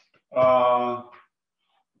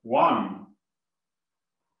 1.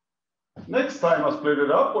 Next time I split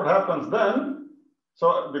it up, what happens then?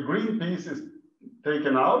 So the green piece is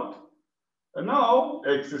taken out. And now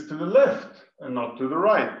x is to the left and not to the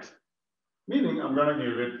right, meaning I'm going to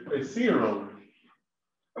give it a 0.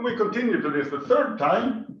 And we continue to this the third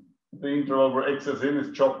time. The interval where x is in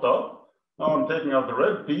is chopped up. Now I'm taking out the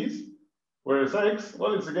red piece. Where is x?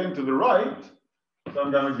 Well, it's again to the right. So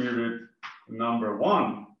I'm going to give it number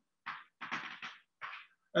 1.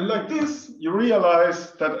 And like this, you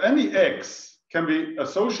realize that any x can be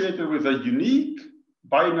associated with a unique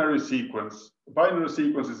binary sequence. A binary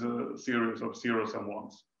sequence is a series of zeros and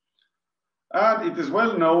ones. And it is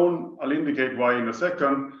well known, I'll indicate why in a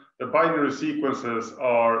second, the binary sequences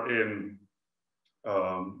are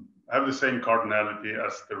have the same cardinality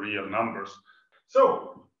as the real numbers.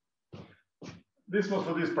 So this was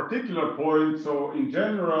for this particular point. So in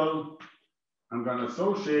general, I'm going to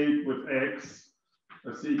associate with x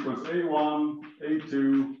a sequence A1,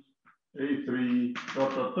 A2, A3,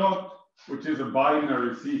 dot, dot, dot, which is a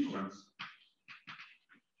binary sequence.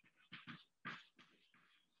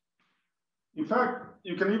 In fact,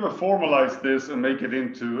 you can even formalize this and make it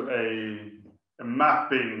into a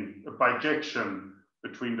mapping, a bijection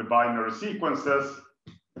between the binary sequences.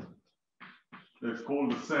 Let's call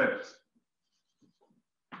the set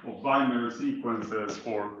of binary sequences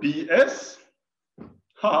for BS.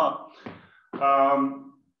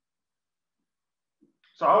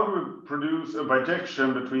 So how do we produce a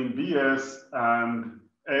bijection between BS and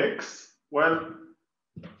X? Well,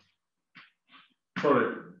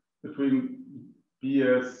 sorry, between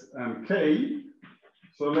BS and K.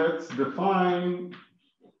 So let's define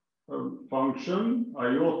a function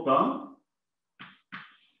iota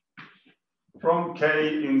from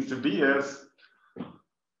K into BS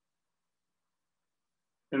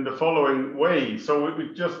in the following way. So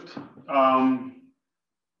we just,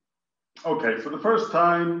 okay, so the first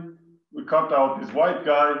time we cut out this white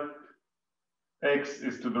guy, X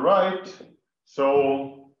is to the right.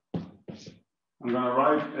 So I'm going to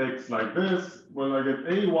write X like this. Well, I get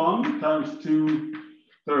A1 times 2/3,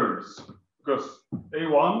 because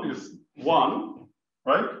A1 is 1,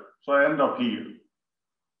 right? So I end up here.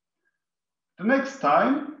 The next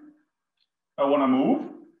time I want to move,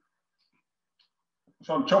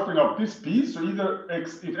 so I'm chopping up this piece. So either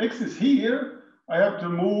X, if X is here, I have to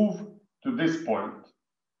move to this point,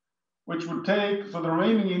 which would take, so the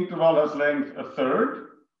remaining interval has length 1/3,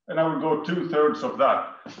 and I would go 2/3 of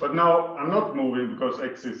that. But now I'm not moving because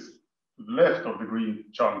X is to the left of the green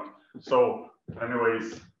chunk. So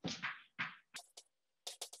anyways,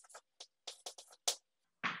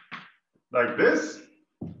 like this.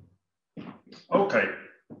 Okay.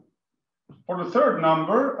 For the third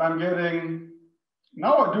number, I'm getting,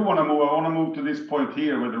 now I do want to move, I want to move to this point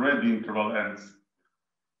here where the red interval ends.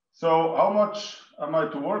 So how much am I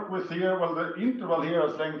to work with here? Well, the interval here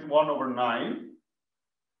has length 1/9.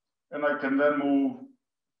 And I can then move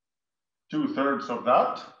 2/3 of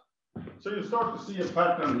that. So you start to see a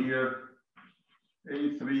pattern here.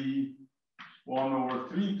 A3,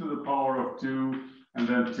 1/3 to the power of 2, and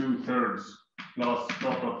then 2/3 plus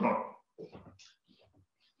dot, dot, dot.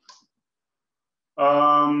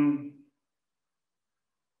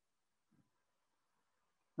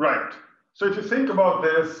 Right. So if you think about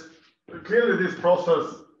this, clearly this process,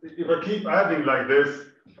 if I keep adding like this,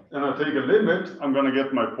 and I take a limit, I'm going to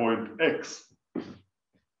get my point X.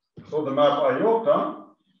 So the map iota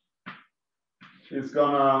is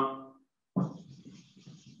going to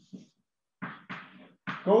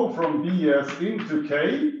go from BS into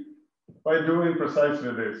K by doing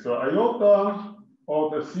precisely this. So iota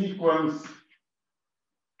of the sequence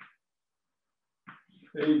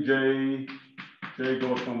AJ, J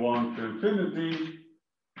goes from 1 to infinity.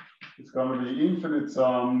 It's going to be infinite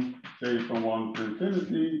sum, J from 1 to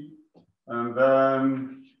infinity, and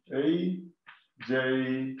then A,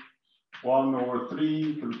 J,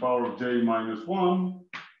 1/3 to the power of J minus 1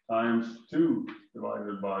 times 2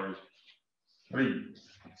 divided by 3.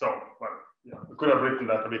 So, well, yeah, I could have written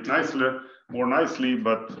that a bit more nicely,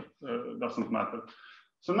 but it doesn't matter.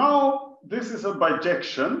 So now this is a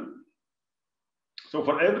bijection. So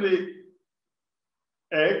for every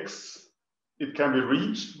X, it can be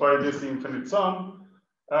reached by this infinite sum,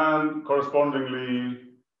 and correspondingly,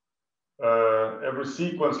 every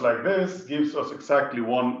sequence like this gives us exactly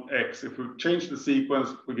one X. If we change the sequence,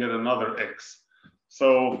 we get another X.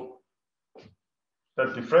 So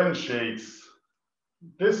that differentiates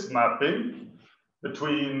this mapping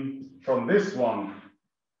between, from this one,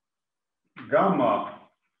 gamma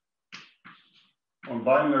on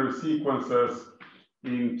binary sequences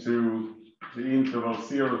into the interval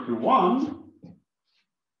 0 to 1,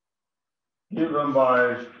 given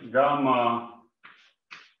by gamma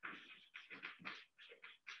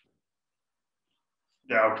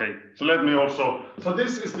Yeah, okay. So let me also, so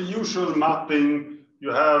this is the usual mapping you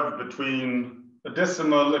have between a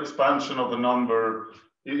decimal expansion of a number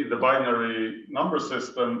in the binary number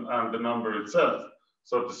system and the number itself.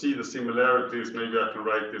 So to see the similarities, maybe I can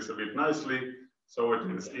write this a bit nicely. So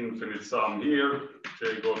it is infinite sum here.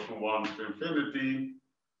 J goes from 1 to infinity.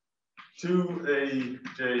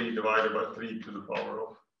 2aj divided by 3 to the power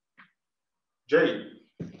of j.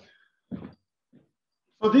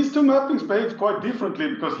 So these two mappings behave quite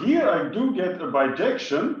differently because here I do get a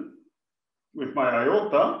bijection with my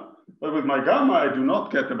iota, but with my gamma I do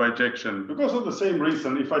not get a bijection because of the same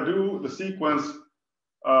reason. If I do the sequence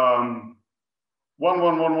 1, 1,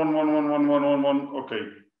 1, 1, 1, 1, 1, 1, 1, 1, okay.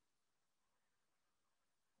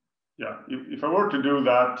 Yeah, if I were to do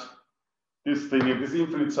that, this thing, if this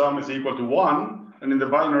infinite sum is equal to 1, and in the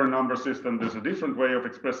binary number system, there's a different way of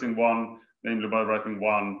expressing 1, namely by writing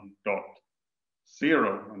 1 dot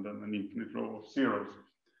 0, and then an infinite row of zeros.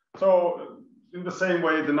 So in the same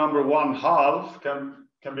way, the number 1/2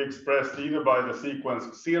 can be expressed either by the sequence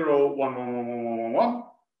 0, 1, 1, 1, 1, 1, 1, 1,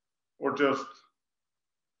 or just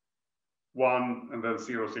 1 and then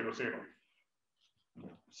 0, 0, 0.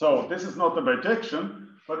 So this is not a bijection,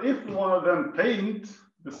 but if we want to then paint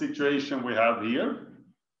the situation we have here,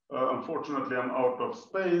 unfortunately I'm out of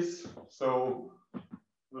space, so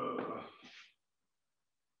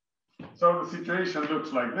the situation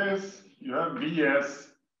looks like this. You have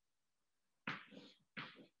Vs,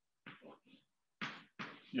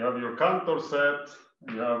 you have your Cantor set,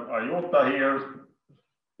 you have iota here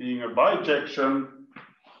being a bijection,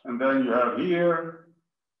 and then you have here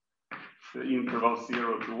the interval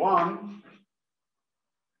 0 to 1,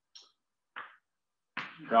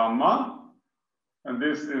 gamma, and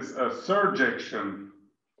this is a surjection,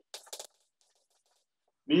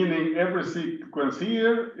 meaning every sequence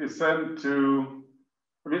here is sent to,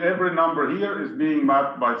 every number here is being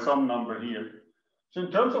mapped by some number here. So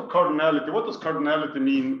in terms of cardinality, what does cardinality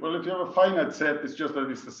mean? Well, if you have a finite set, it's just that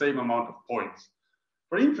it's the same amount of points.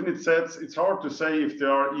 For infinite sets, it's hard to say if they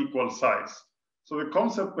are equal size. So the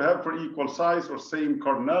concept we have for equal size or same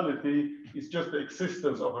cardinality is just the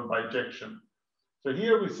existence of a bijection. So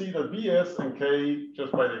here we see that Vs and K,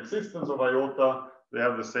 just by the existence of iota, they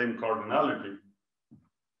have the same cardinality.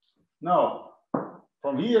 Now,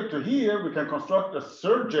 from here to here, we can construct a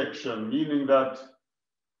surjection, meaning that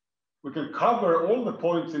we can cover all the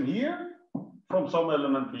points in here from some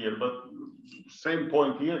element here, but same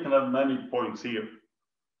point here can have many points here.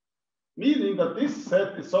 Meaning that this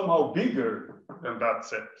set is somehow bigger than that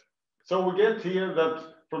set. So we get here that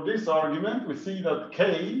from this argument, we see that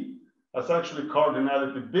K has actually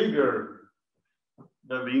cardinality bigger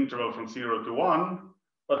than the interval from 0 to 1,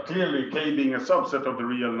 but clearly K being a subset of the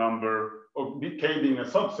real number, or K being a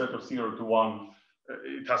subset of 0 to 1,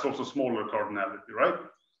 it has also smaller cardinality, right?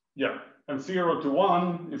 Yeah, and 0 to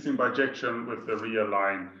 1 is in bijection with the real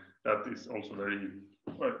line. That is also very,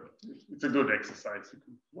 well, it's a good exercise. You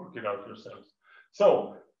can work it out yourselves.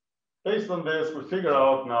 So based on this, we figure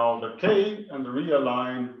out now that K and the real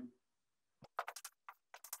line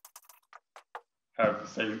have the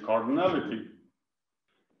same cardinality.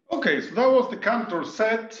 Okay, so that was the Cantor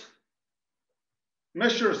set.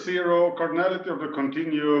 Measure 0, cardinality of the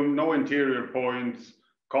continuum, no interior points,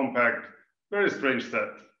 compact, very strange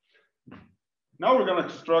set. Now we're going to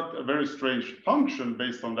construct a very strange function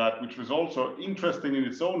based on that, which was also interesting in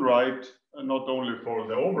its own right, and not only for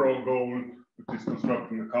the overall goal, which is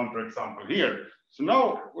constructing a counterexample here. So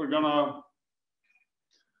now we're gonna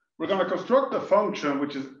construct a function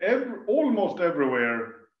which is almost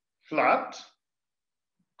everywhere flat,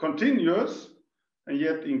 continuous, and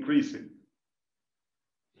yet increasing.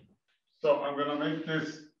 So I'm gonna make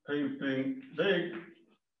this painting big.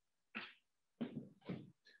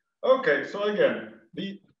 Okay, so again,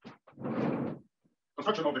 the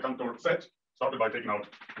construction of the Cantor set started by taking out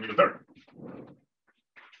the middle term.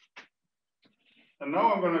 And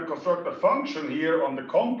now I'm going to construct a function here on the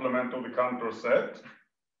complement of the Cantor set,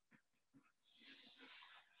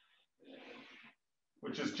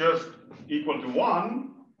 which is just equal to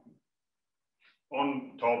 1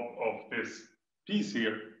 on top of this piece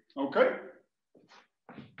here. Okay?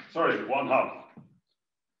 Sorry, 1/2.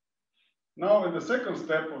 Now in the second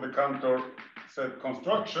step of the Cantor set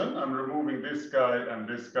construction, I'm removing this guy and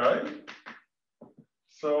this guy.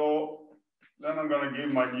 So then I'm going to give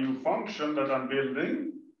my new function that I'm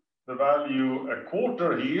building the value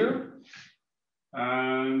 1/4 here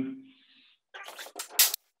and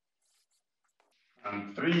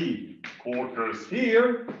 3/4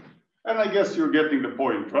 here. And I guess you're getting the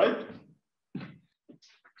point, right?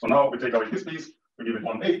 So now we take away this piece, we give it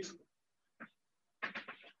 1/8.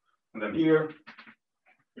 And then here,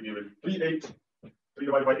 we give it 3, 8, 3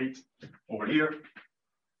 divided by 8 over here.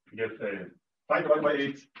 We get 5 divided by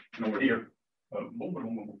 8, and over here,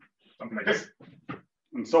 something like this,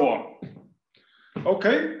 and so on.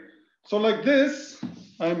 Okay, so like this,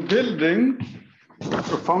 I'm building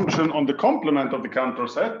a function on the complement of the Cantor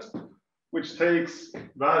set, which takes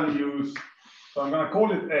values. So I'm going to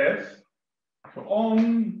call it f. So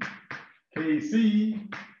on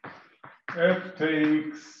Kc, f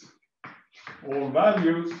takes all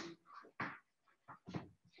values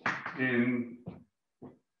in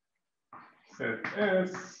set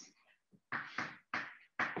S.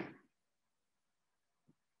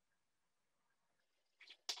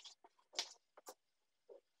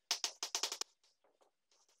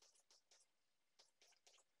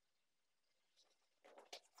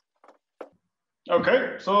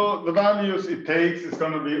 Okay, so the values it takes is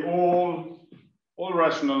going to be all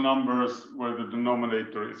rational numbers where the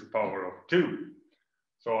denominator is a power of 2.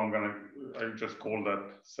 So I just call that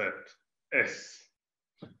set S.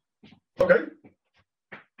 Okay,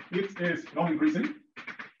 it is non-increasing.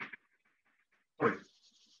 Sorry.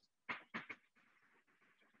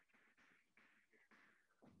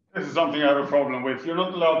 This is something I have a problem with. You're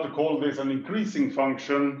not allowed to call this an increasing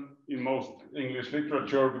function in most English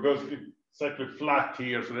literature because it's actually flat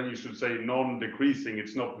here. So then you should say non-decreasing.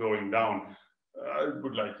 It's not going down. I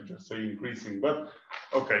would like to just say increasing, but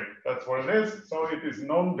okay, that's what it is. So it is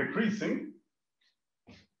non-decreasing.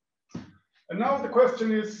 And now the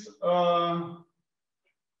question is, how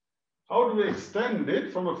do we extend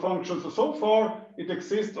it from a function? So far, it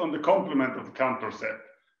exists on the complement of the Cantor set.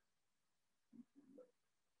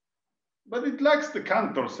 But it lacks the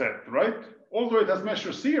Cantor set, right? Although it has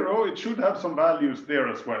measure 0, it should have some values there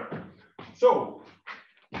as well. So,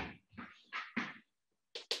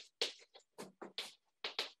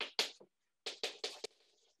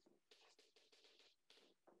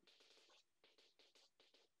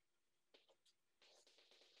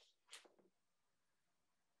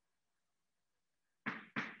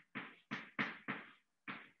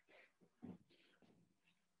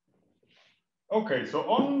 okay, so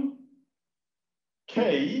on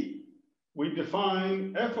K, we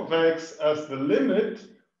define f of x as the limit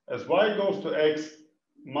as y goes to x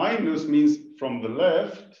minus means from the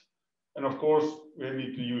left. And of course, we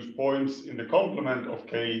need to use points in the complement of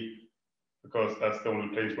K because that's the only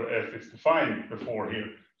place where f is defined before here.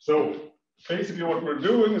 So basically what we're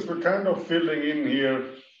doing is we're kind of filling in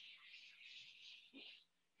here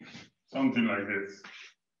something like this,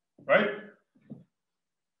 right?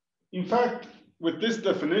 In fact, with this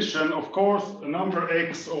definition, of course, a number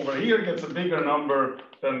x over here gets a bigger number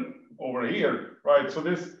than over here, right? So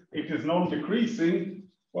this, it is non-decreasing.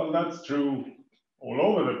 Well, that's true all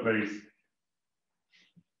over the place.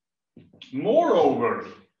 Moreover,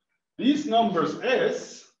 these numbers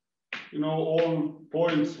s, you know, all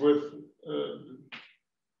points with,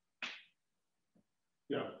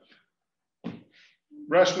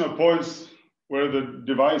 rational points where the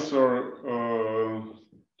divisor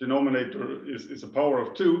denominator is a power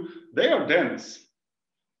of 2, they are dense.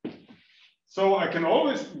 So I can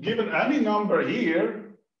always, given any number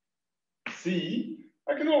here, C,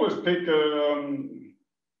 I can always pick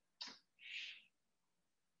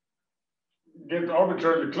get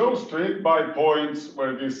arbitrarily close to it by points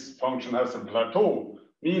where this function has a plateau,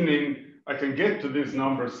 meaning I can get to this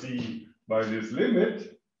number C by this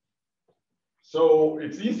limit. So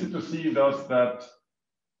it's easy to see thus that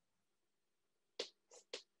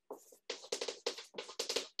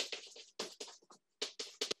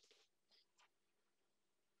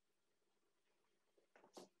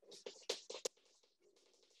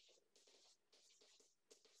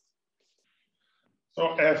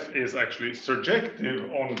so f is actually surjective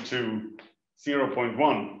onto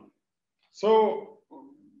 0.1. So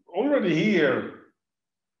already here,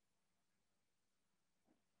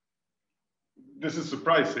 this is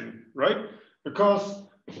surprising, right? Because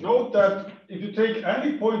note that if you take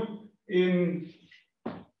any point in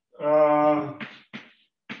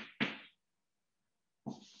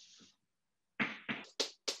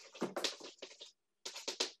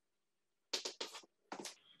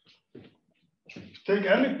take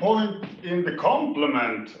any point in the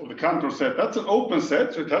complement of the Cantor set, that's an open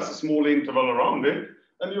set, so it has a small interval around it,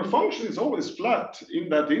 and your function is always flat in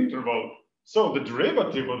that interval. So the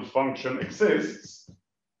derivative of the function exists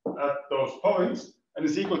at those points and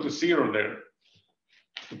is equal to 0 there.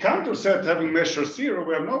 The Cantor set having measure 0,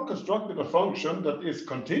 we have now constructed a function that is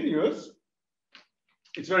continuous.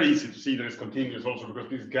 It's very easy to see that it's continuous also because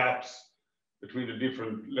these gaps between the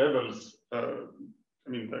different levels,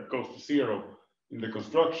 that goes to 0 in the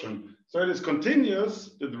construction. So it is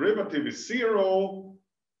continuous, the derivative is 0,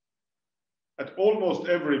 at almost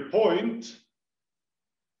every point,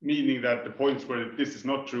 meaning that the points where this is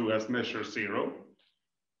not true has measure 0.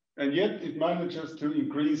 And yet it manages to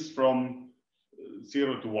increase from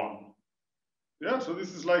 0 to 1. Yeah, so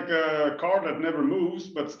this is like a car that never moves,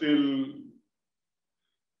 but still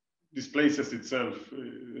displaces itself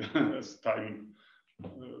as time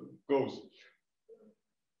goes.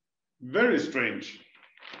 Very strange.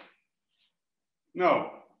 Now,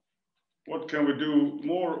 what can we do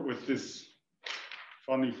more with this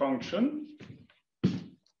funny function?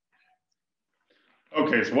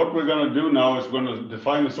 Okay, so what we're going to do now is we're going to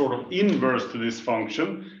define a sort of inverse to this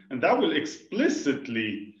function, and that will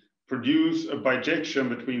explicitly produce a bijection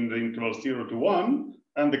between the interval 0 to 1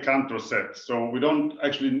 and the Cantor set. So we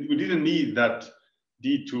didn't need that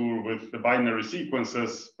detour with the binary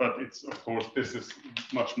sequences, but it's, of course, this is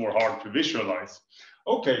much more hard to visualize.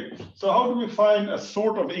 Okay, so how do we find a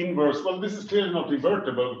sort of inverse? Well, this is clearly not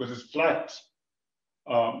invertible because it's flat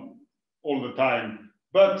all the time.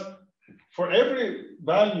 But for every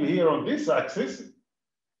value here on this axis,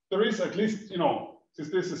 there is at least, since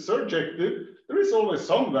this is surjective, there is always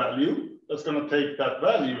some value that's going to take that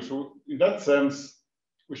value. So in that sense,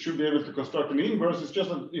 we should be able to construct an inverse. It's just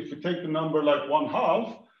that if we take the number like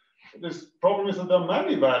 1/2, this problem is that there are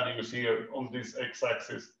many values here on this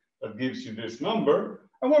x-axis that gives you this number.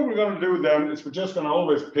 And what we're going to do then is we're just going to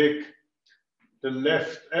always pick the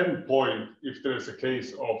left endpoint if there is a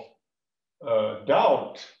case of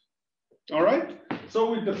doubt. All right,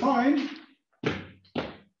 so we define,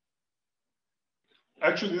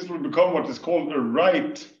 actually this will become what is called a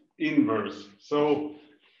right inverse. So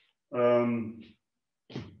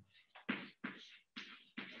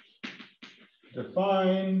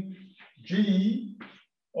define g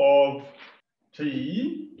of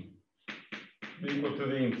t equal to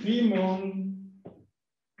the infimum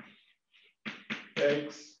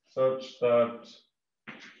x such that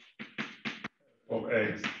of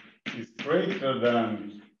x is greater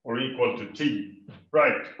than or equal to t.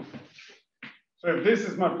 Right. So if this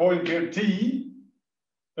is my point here, t,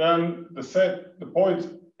 then the points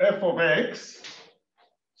f of x,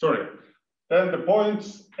 then the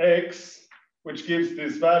points x, which gives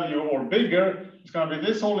this value or bigger, is going to be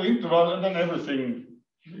this whole interval and then everything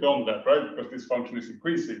beyond that, right? Because this function is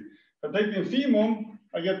increasing. If I take the infimum,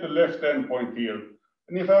 I get the left endpoint here.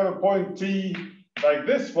 And if I have a point t like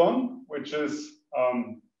this one, which is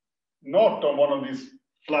not on one of these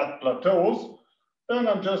flat plateaus, then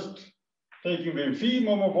I'm just taking the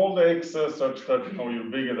infimum of all the x's such that you're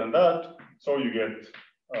bigger than that, so you get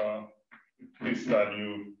this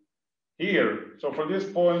value here. So for this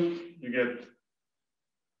point, you get,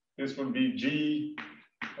 this would be g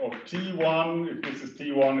of t1, if this is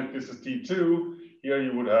t1, if this is t2, here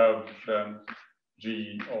you would have then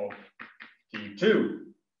g of t2.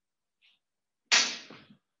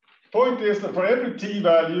 Point is that for every t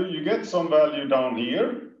value, you get some value down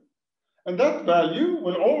here. And that value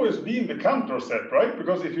will always be in the Cantor set, right?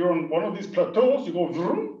 Because if you're on one of these plateaus, you go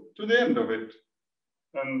vroom to the end of it.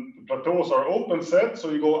 And the plateaus are open set,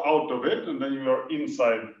 so you go out of it, and then you are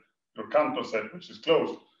inside your Cantor set, which is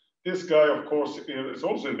closed. This guy, of course, is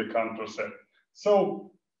also in the Cantor set.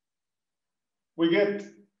 So we get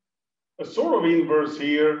a sort of inverse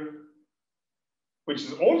here, which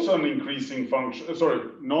is also an increasing function,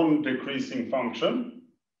 non-decreasing function,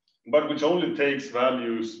 but which only takes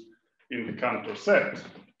values in the Cantor set.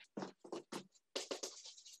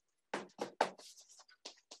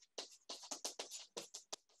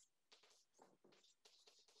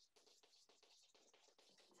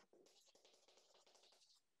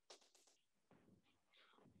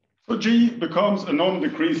 So G becomes a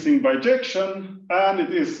non-decreasing bijection, and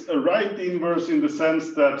it is a right inverse in the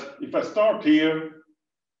sense that if I start here,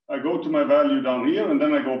 I go to my value down here, and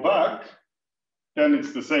then I go back, then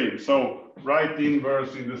it's the same. So right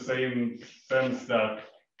inverse in the same sense that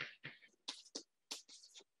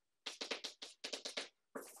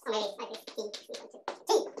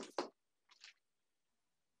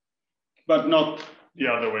but not the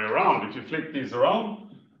other way around. If you flip these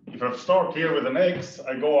around, if I start here with an x,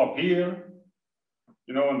 I go up here,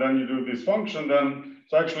 and then you do this function, then,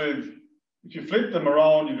 so actually, if you flip them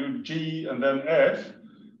around, you do g and then f,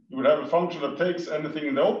 you would have a function that takes anything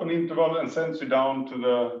in the open interval and sends you down to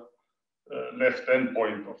the left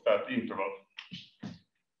endpoint of that interval.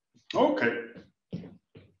 Okay.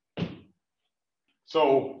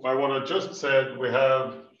 So by what I just said, we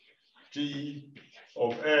have g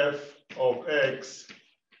of f of x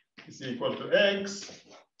is equal to x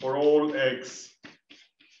for all x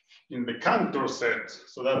in the Cantor set.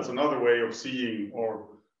 So that's another way of seeing, or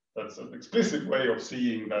that's an explicit way of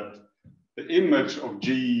seeing that the image of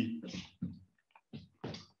g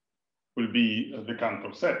be the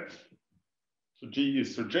Cantor set. So G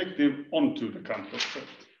is surjective onto the Cantor set.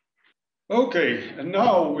 Okay, and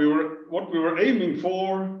now what we were aiming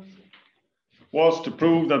for was to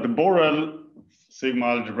prove that the Borel sigma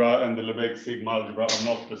algebra and the Lebesgue sigma algebra are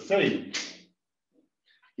not the same.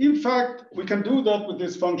 In fact, we can do that with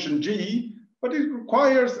this function G, but it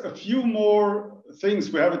requires a few more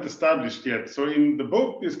things we haven't established yet. So in the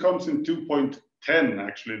book, this comes in 2.10,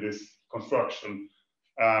 actually, this construction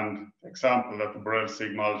and example that the Borel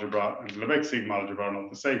sigma algebra and the Lebesgue sigma algebra are not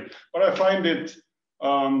the same. But I find it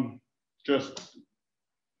just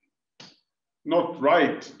not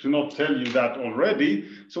right to not tell you that already.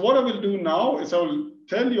 So what I will do now is I will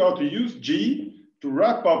tell you how to use G to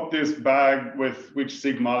wrap up this bag with which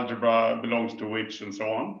sigma algebra belongs to which and so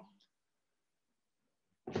on.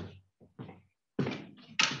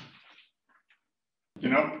 You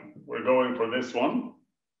know, we're going for this one.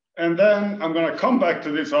 And then I'm going to come back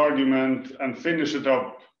to this argument and finish it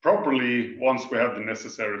up properly once we have the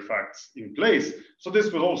necessary facts in place. So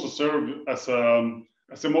this will also serve as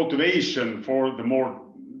a motivation for the more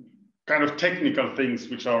kind of technical things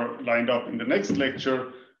which are lined up in the next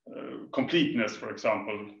lecture, completeness, for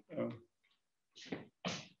example.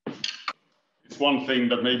 It's one thing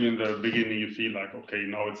that maybe in the beginning you feel like, okay,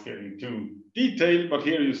 now it's getting too detailed, but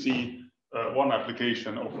here you see one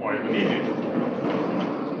application of why we need it.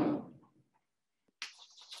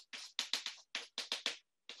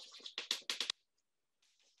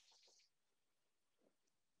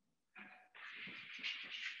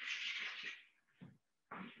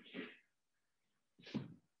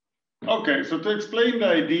 Okay, so to explain the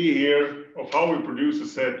idea here of how we produce a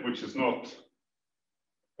set which is not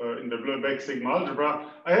in the Lebesgue sigma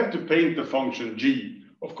algebra, I have to paint the function G.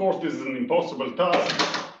 Of course, this is an impossible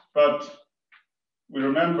task, but we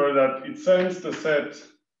remember that it sends the set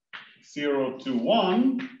 0 to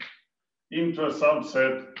 1 into a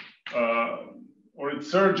subset, or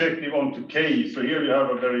it's surjective onto K. So here you have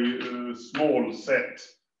a very small set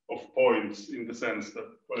of points in the sense that,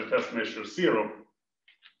 well, it has measure 0.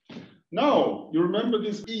 Now, you remember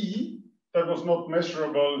this E that was not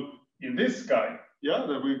measurable in this guy, yeah,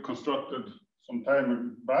 that we constructed some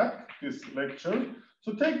time back, this lecture.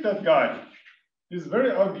 So take that guy, this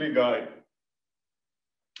very ugly guy,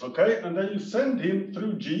 okay, and then you send him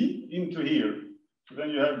through G into here. So then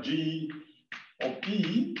you have G of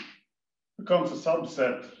E becomes a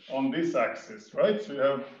subset on this axis, right? So you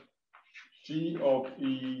have G of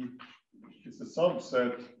E is a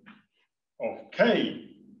subset of K.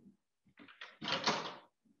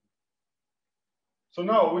 So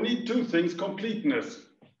now we need two things: completeness.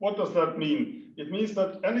 What does that mean? It means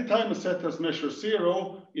that anytime a set has measure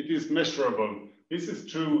 0, it is measurable. This is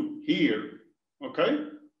true here, okay?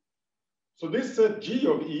 So this set G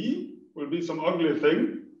of E will be some ugly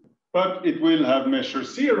thing, but it will have measure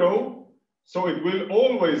 0, so it will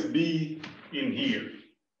always be in here,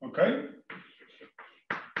 okay?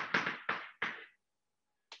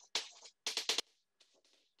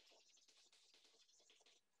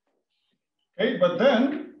 Okay, but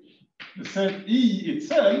then the set E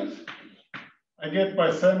itself, I get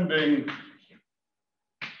by sending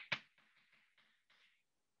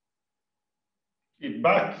it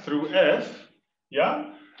back through F,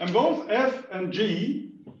 yeah? And both F and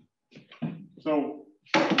G, so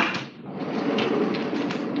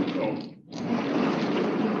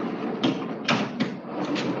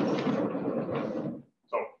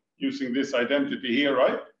using this identity here,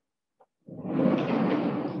 right?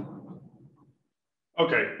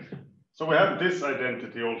 Okay, so we have this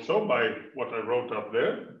identity also by what I wrote up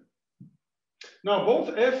there. Now,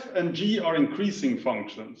 both F and G are increasing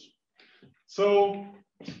functions. So,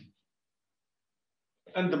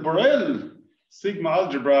 and the Borel sigma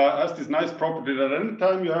algebra has this nice property that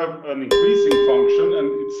anytime you have an increasing function and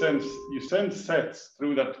you send sets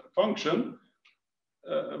through that function,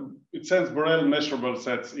 it sends Borel measurable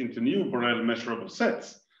sets into new Borel measurable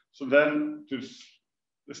sets. So then to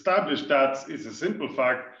establish that is a simple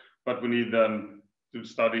fact, but we need then to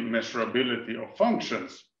study measurability of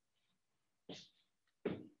functions.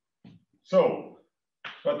 So,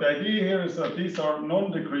 but the idea here is that these are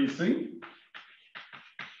non-decreasing.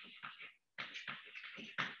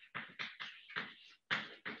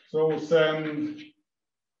 So send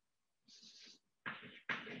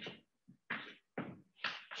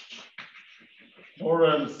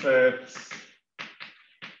Borel sets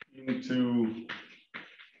into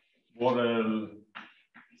Borel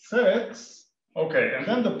sets. Okay, and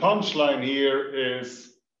then the punchline here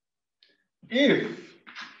is if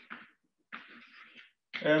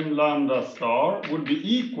m lambda star would be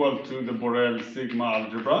equal to the Borel sigma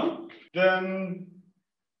algebra, then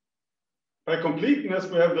By completeness,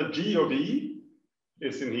 we have that G of E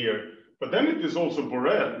is in here, but then it is also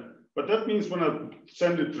Borel. But that means when I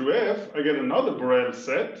send it through F, I get another Borel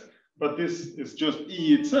set, but this is just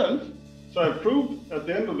E itself. So I've proved at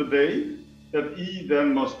the end of the day that E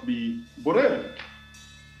then must be Borel.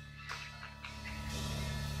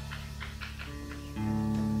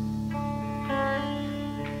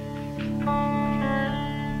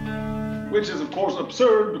 Which is of course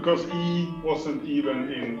absurd because E wasn't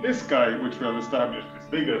even in this guy, which we have established is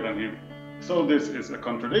bigger than him. So this is a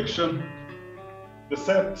contradiction. The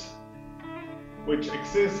set which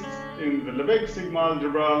exists in the Lebesgue sigma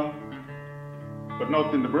algebra, but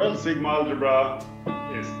not in the Borel sigma algebra,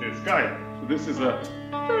 is this guy. So this is a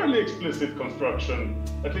fairly explicit construction,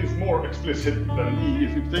 at least more explicit than E.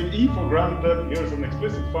 If you take E for granted, here's an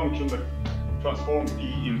explicit function that transforms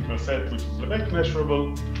E into a set which is Lebesgue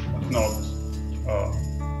measurable, but not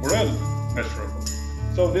Borel measurable.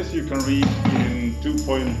 So this you can read in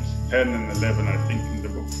 2.10 and 11, I think, in the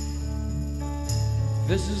book.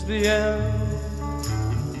 This is the end,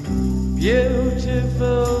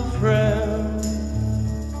 beautiful friend.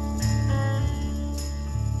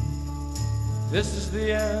 This is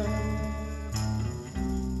the end,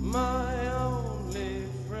 my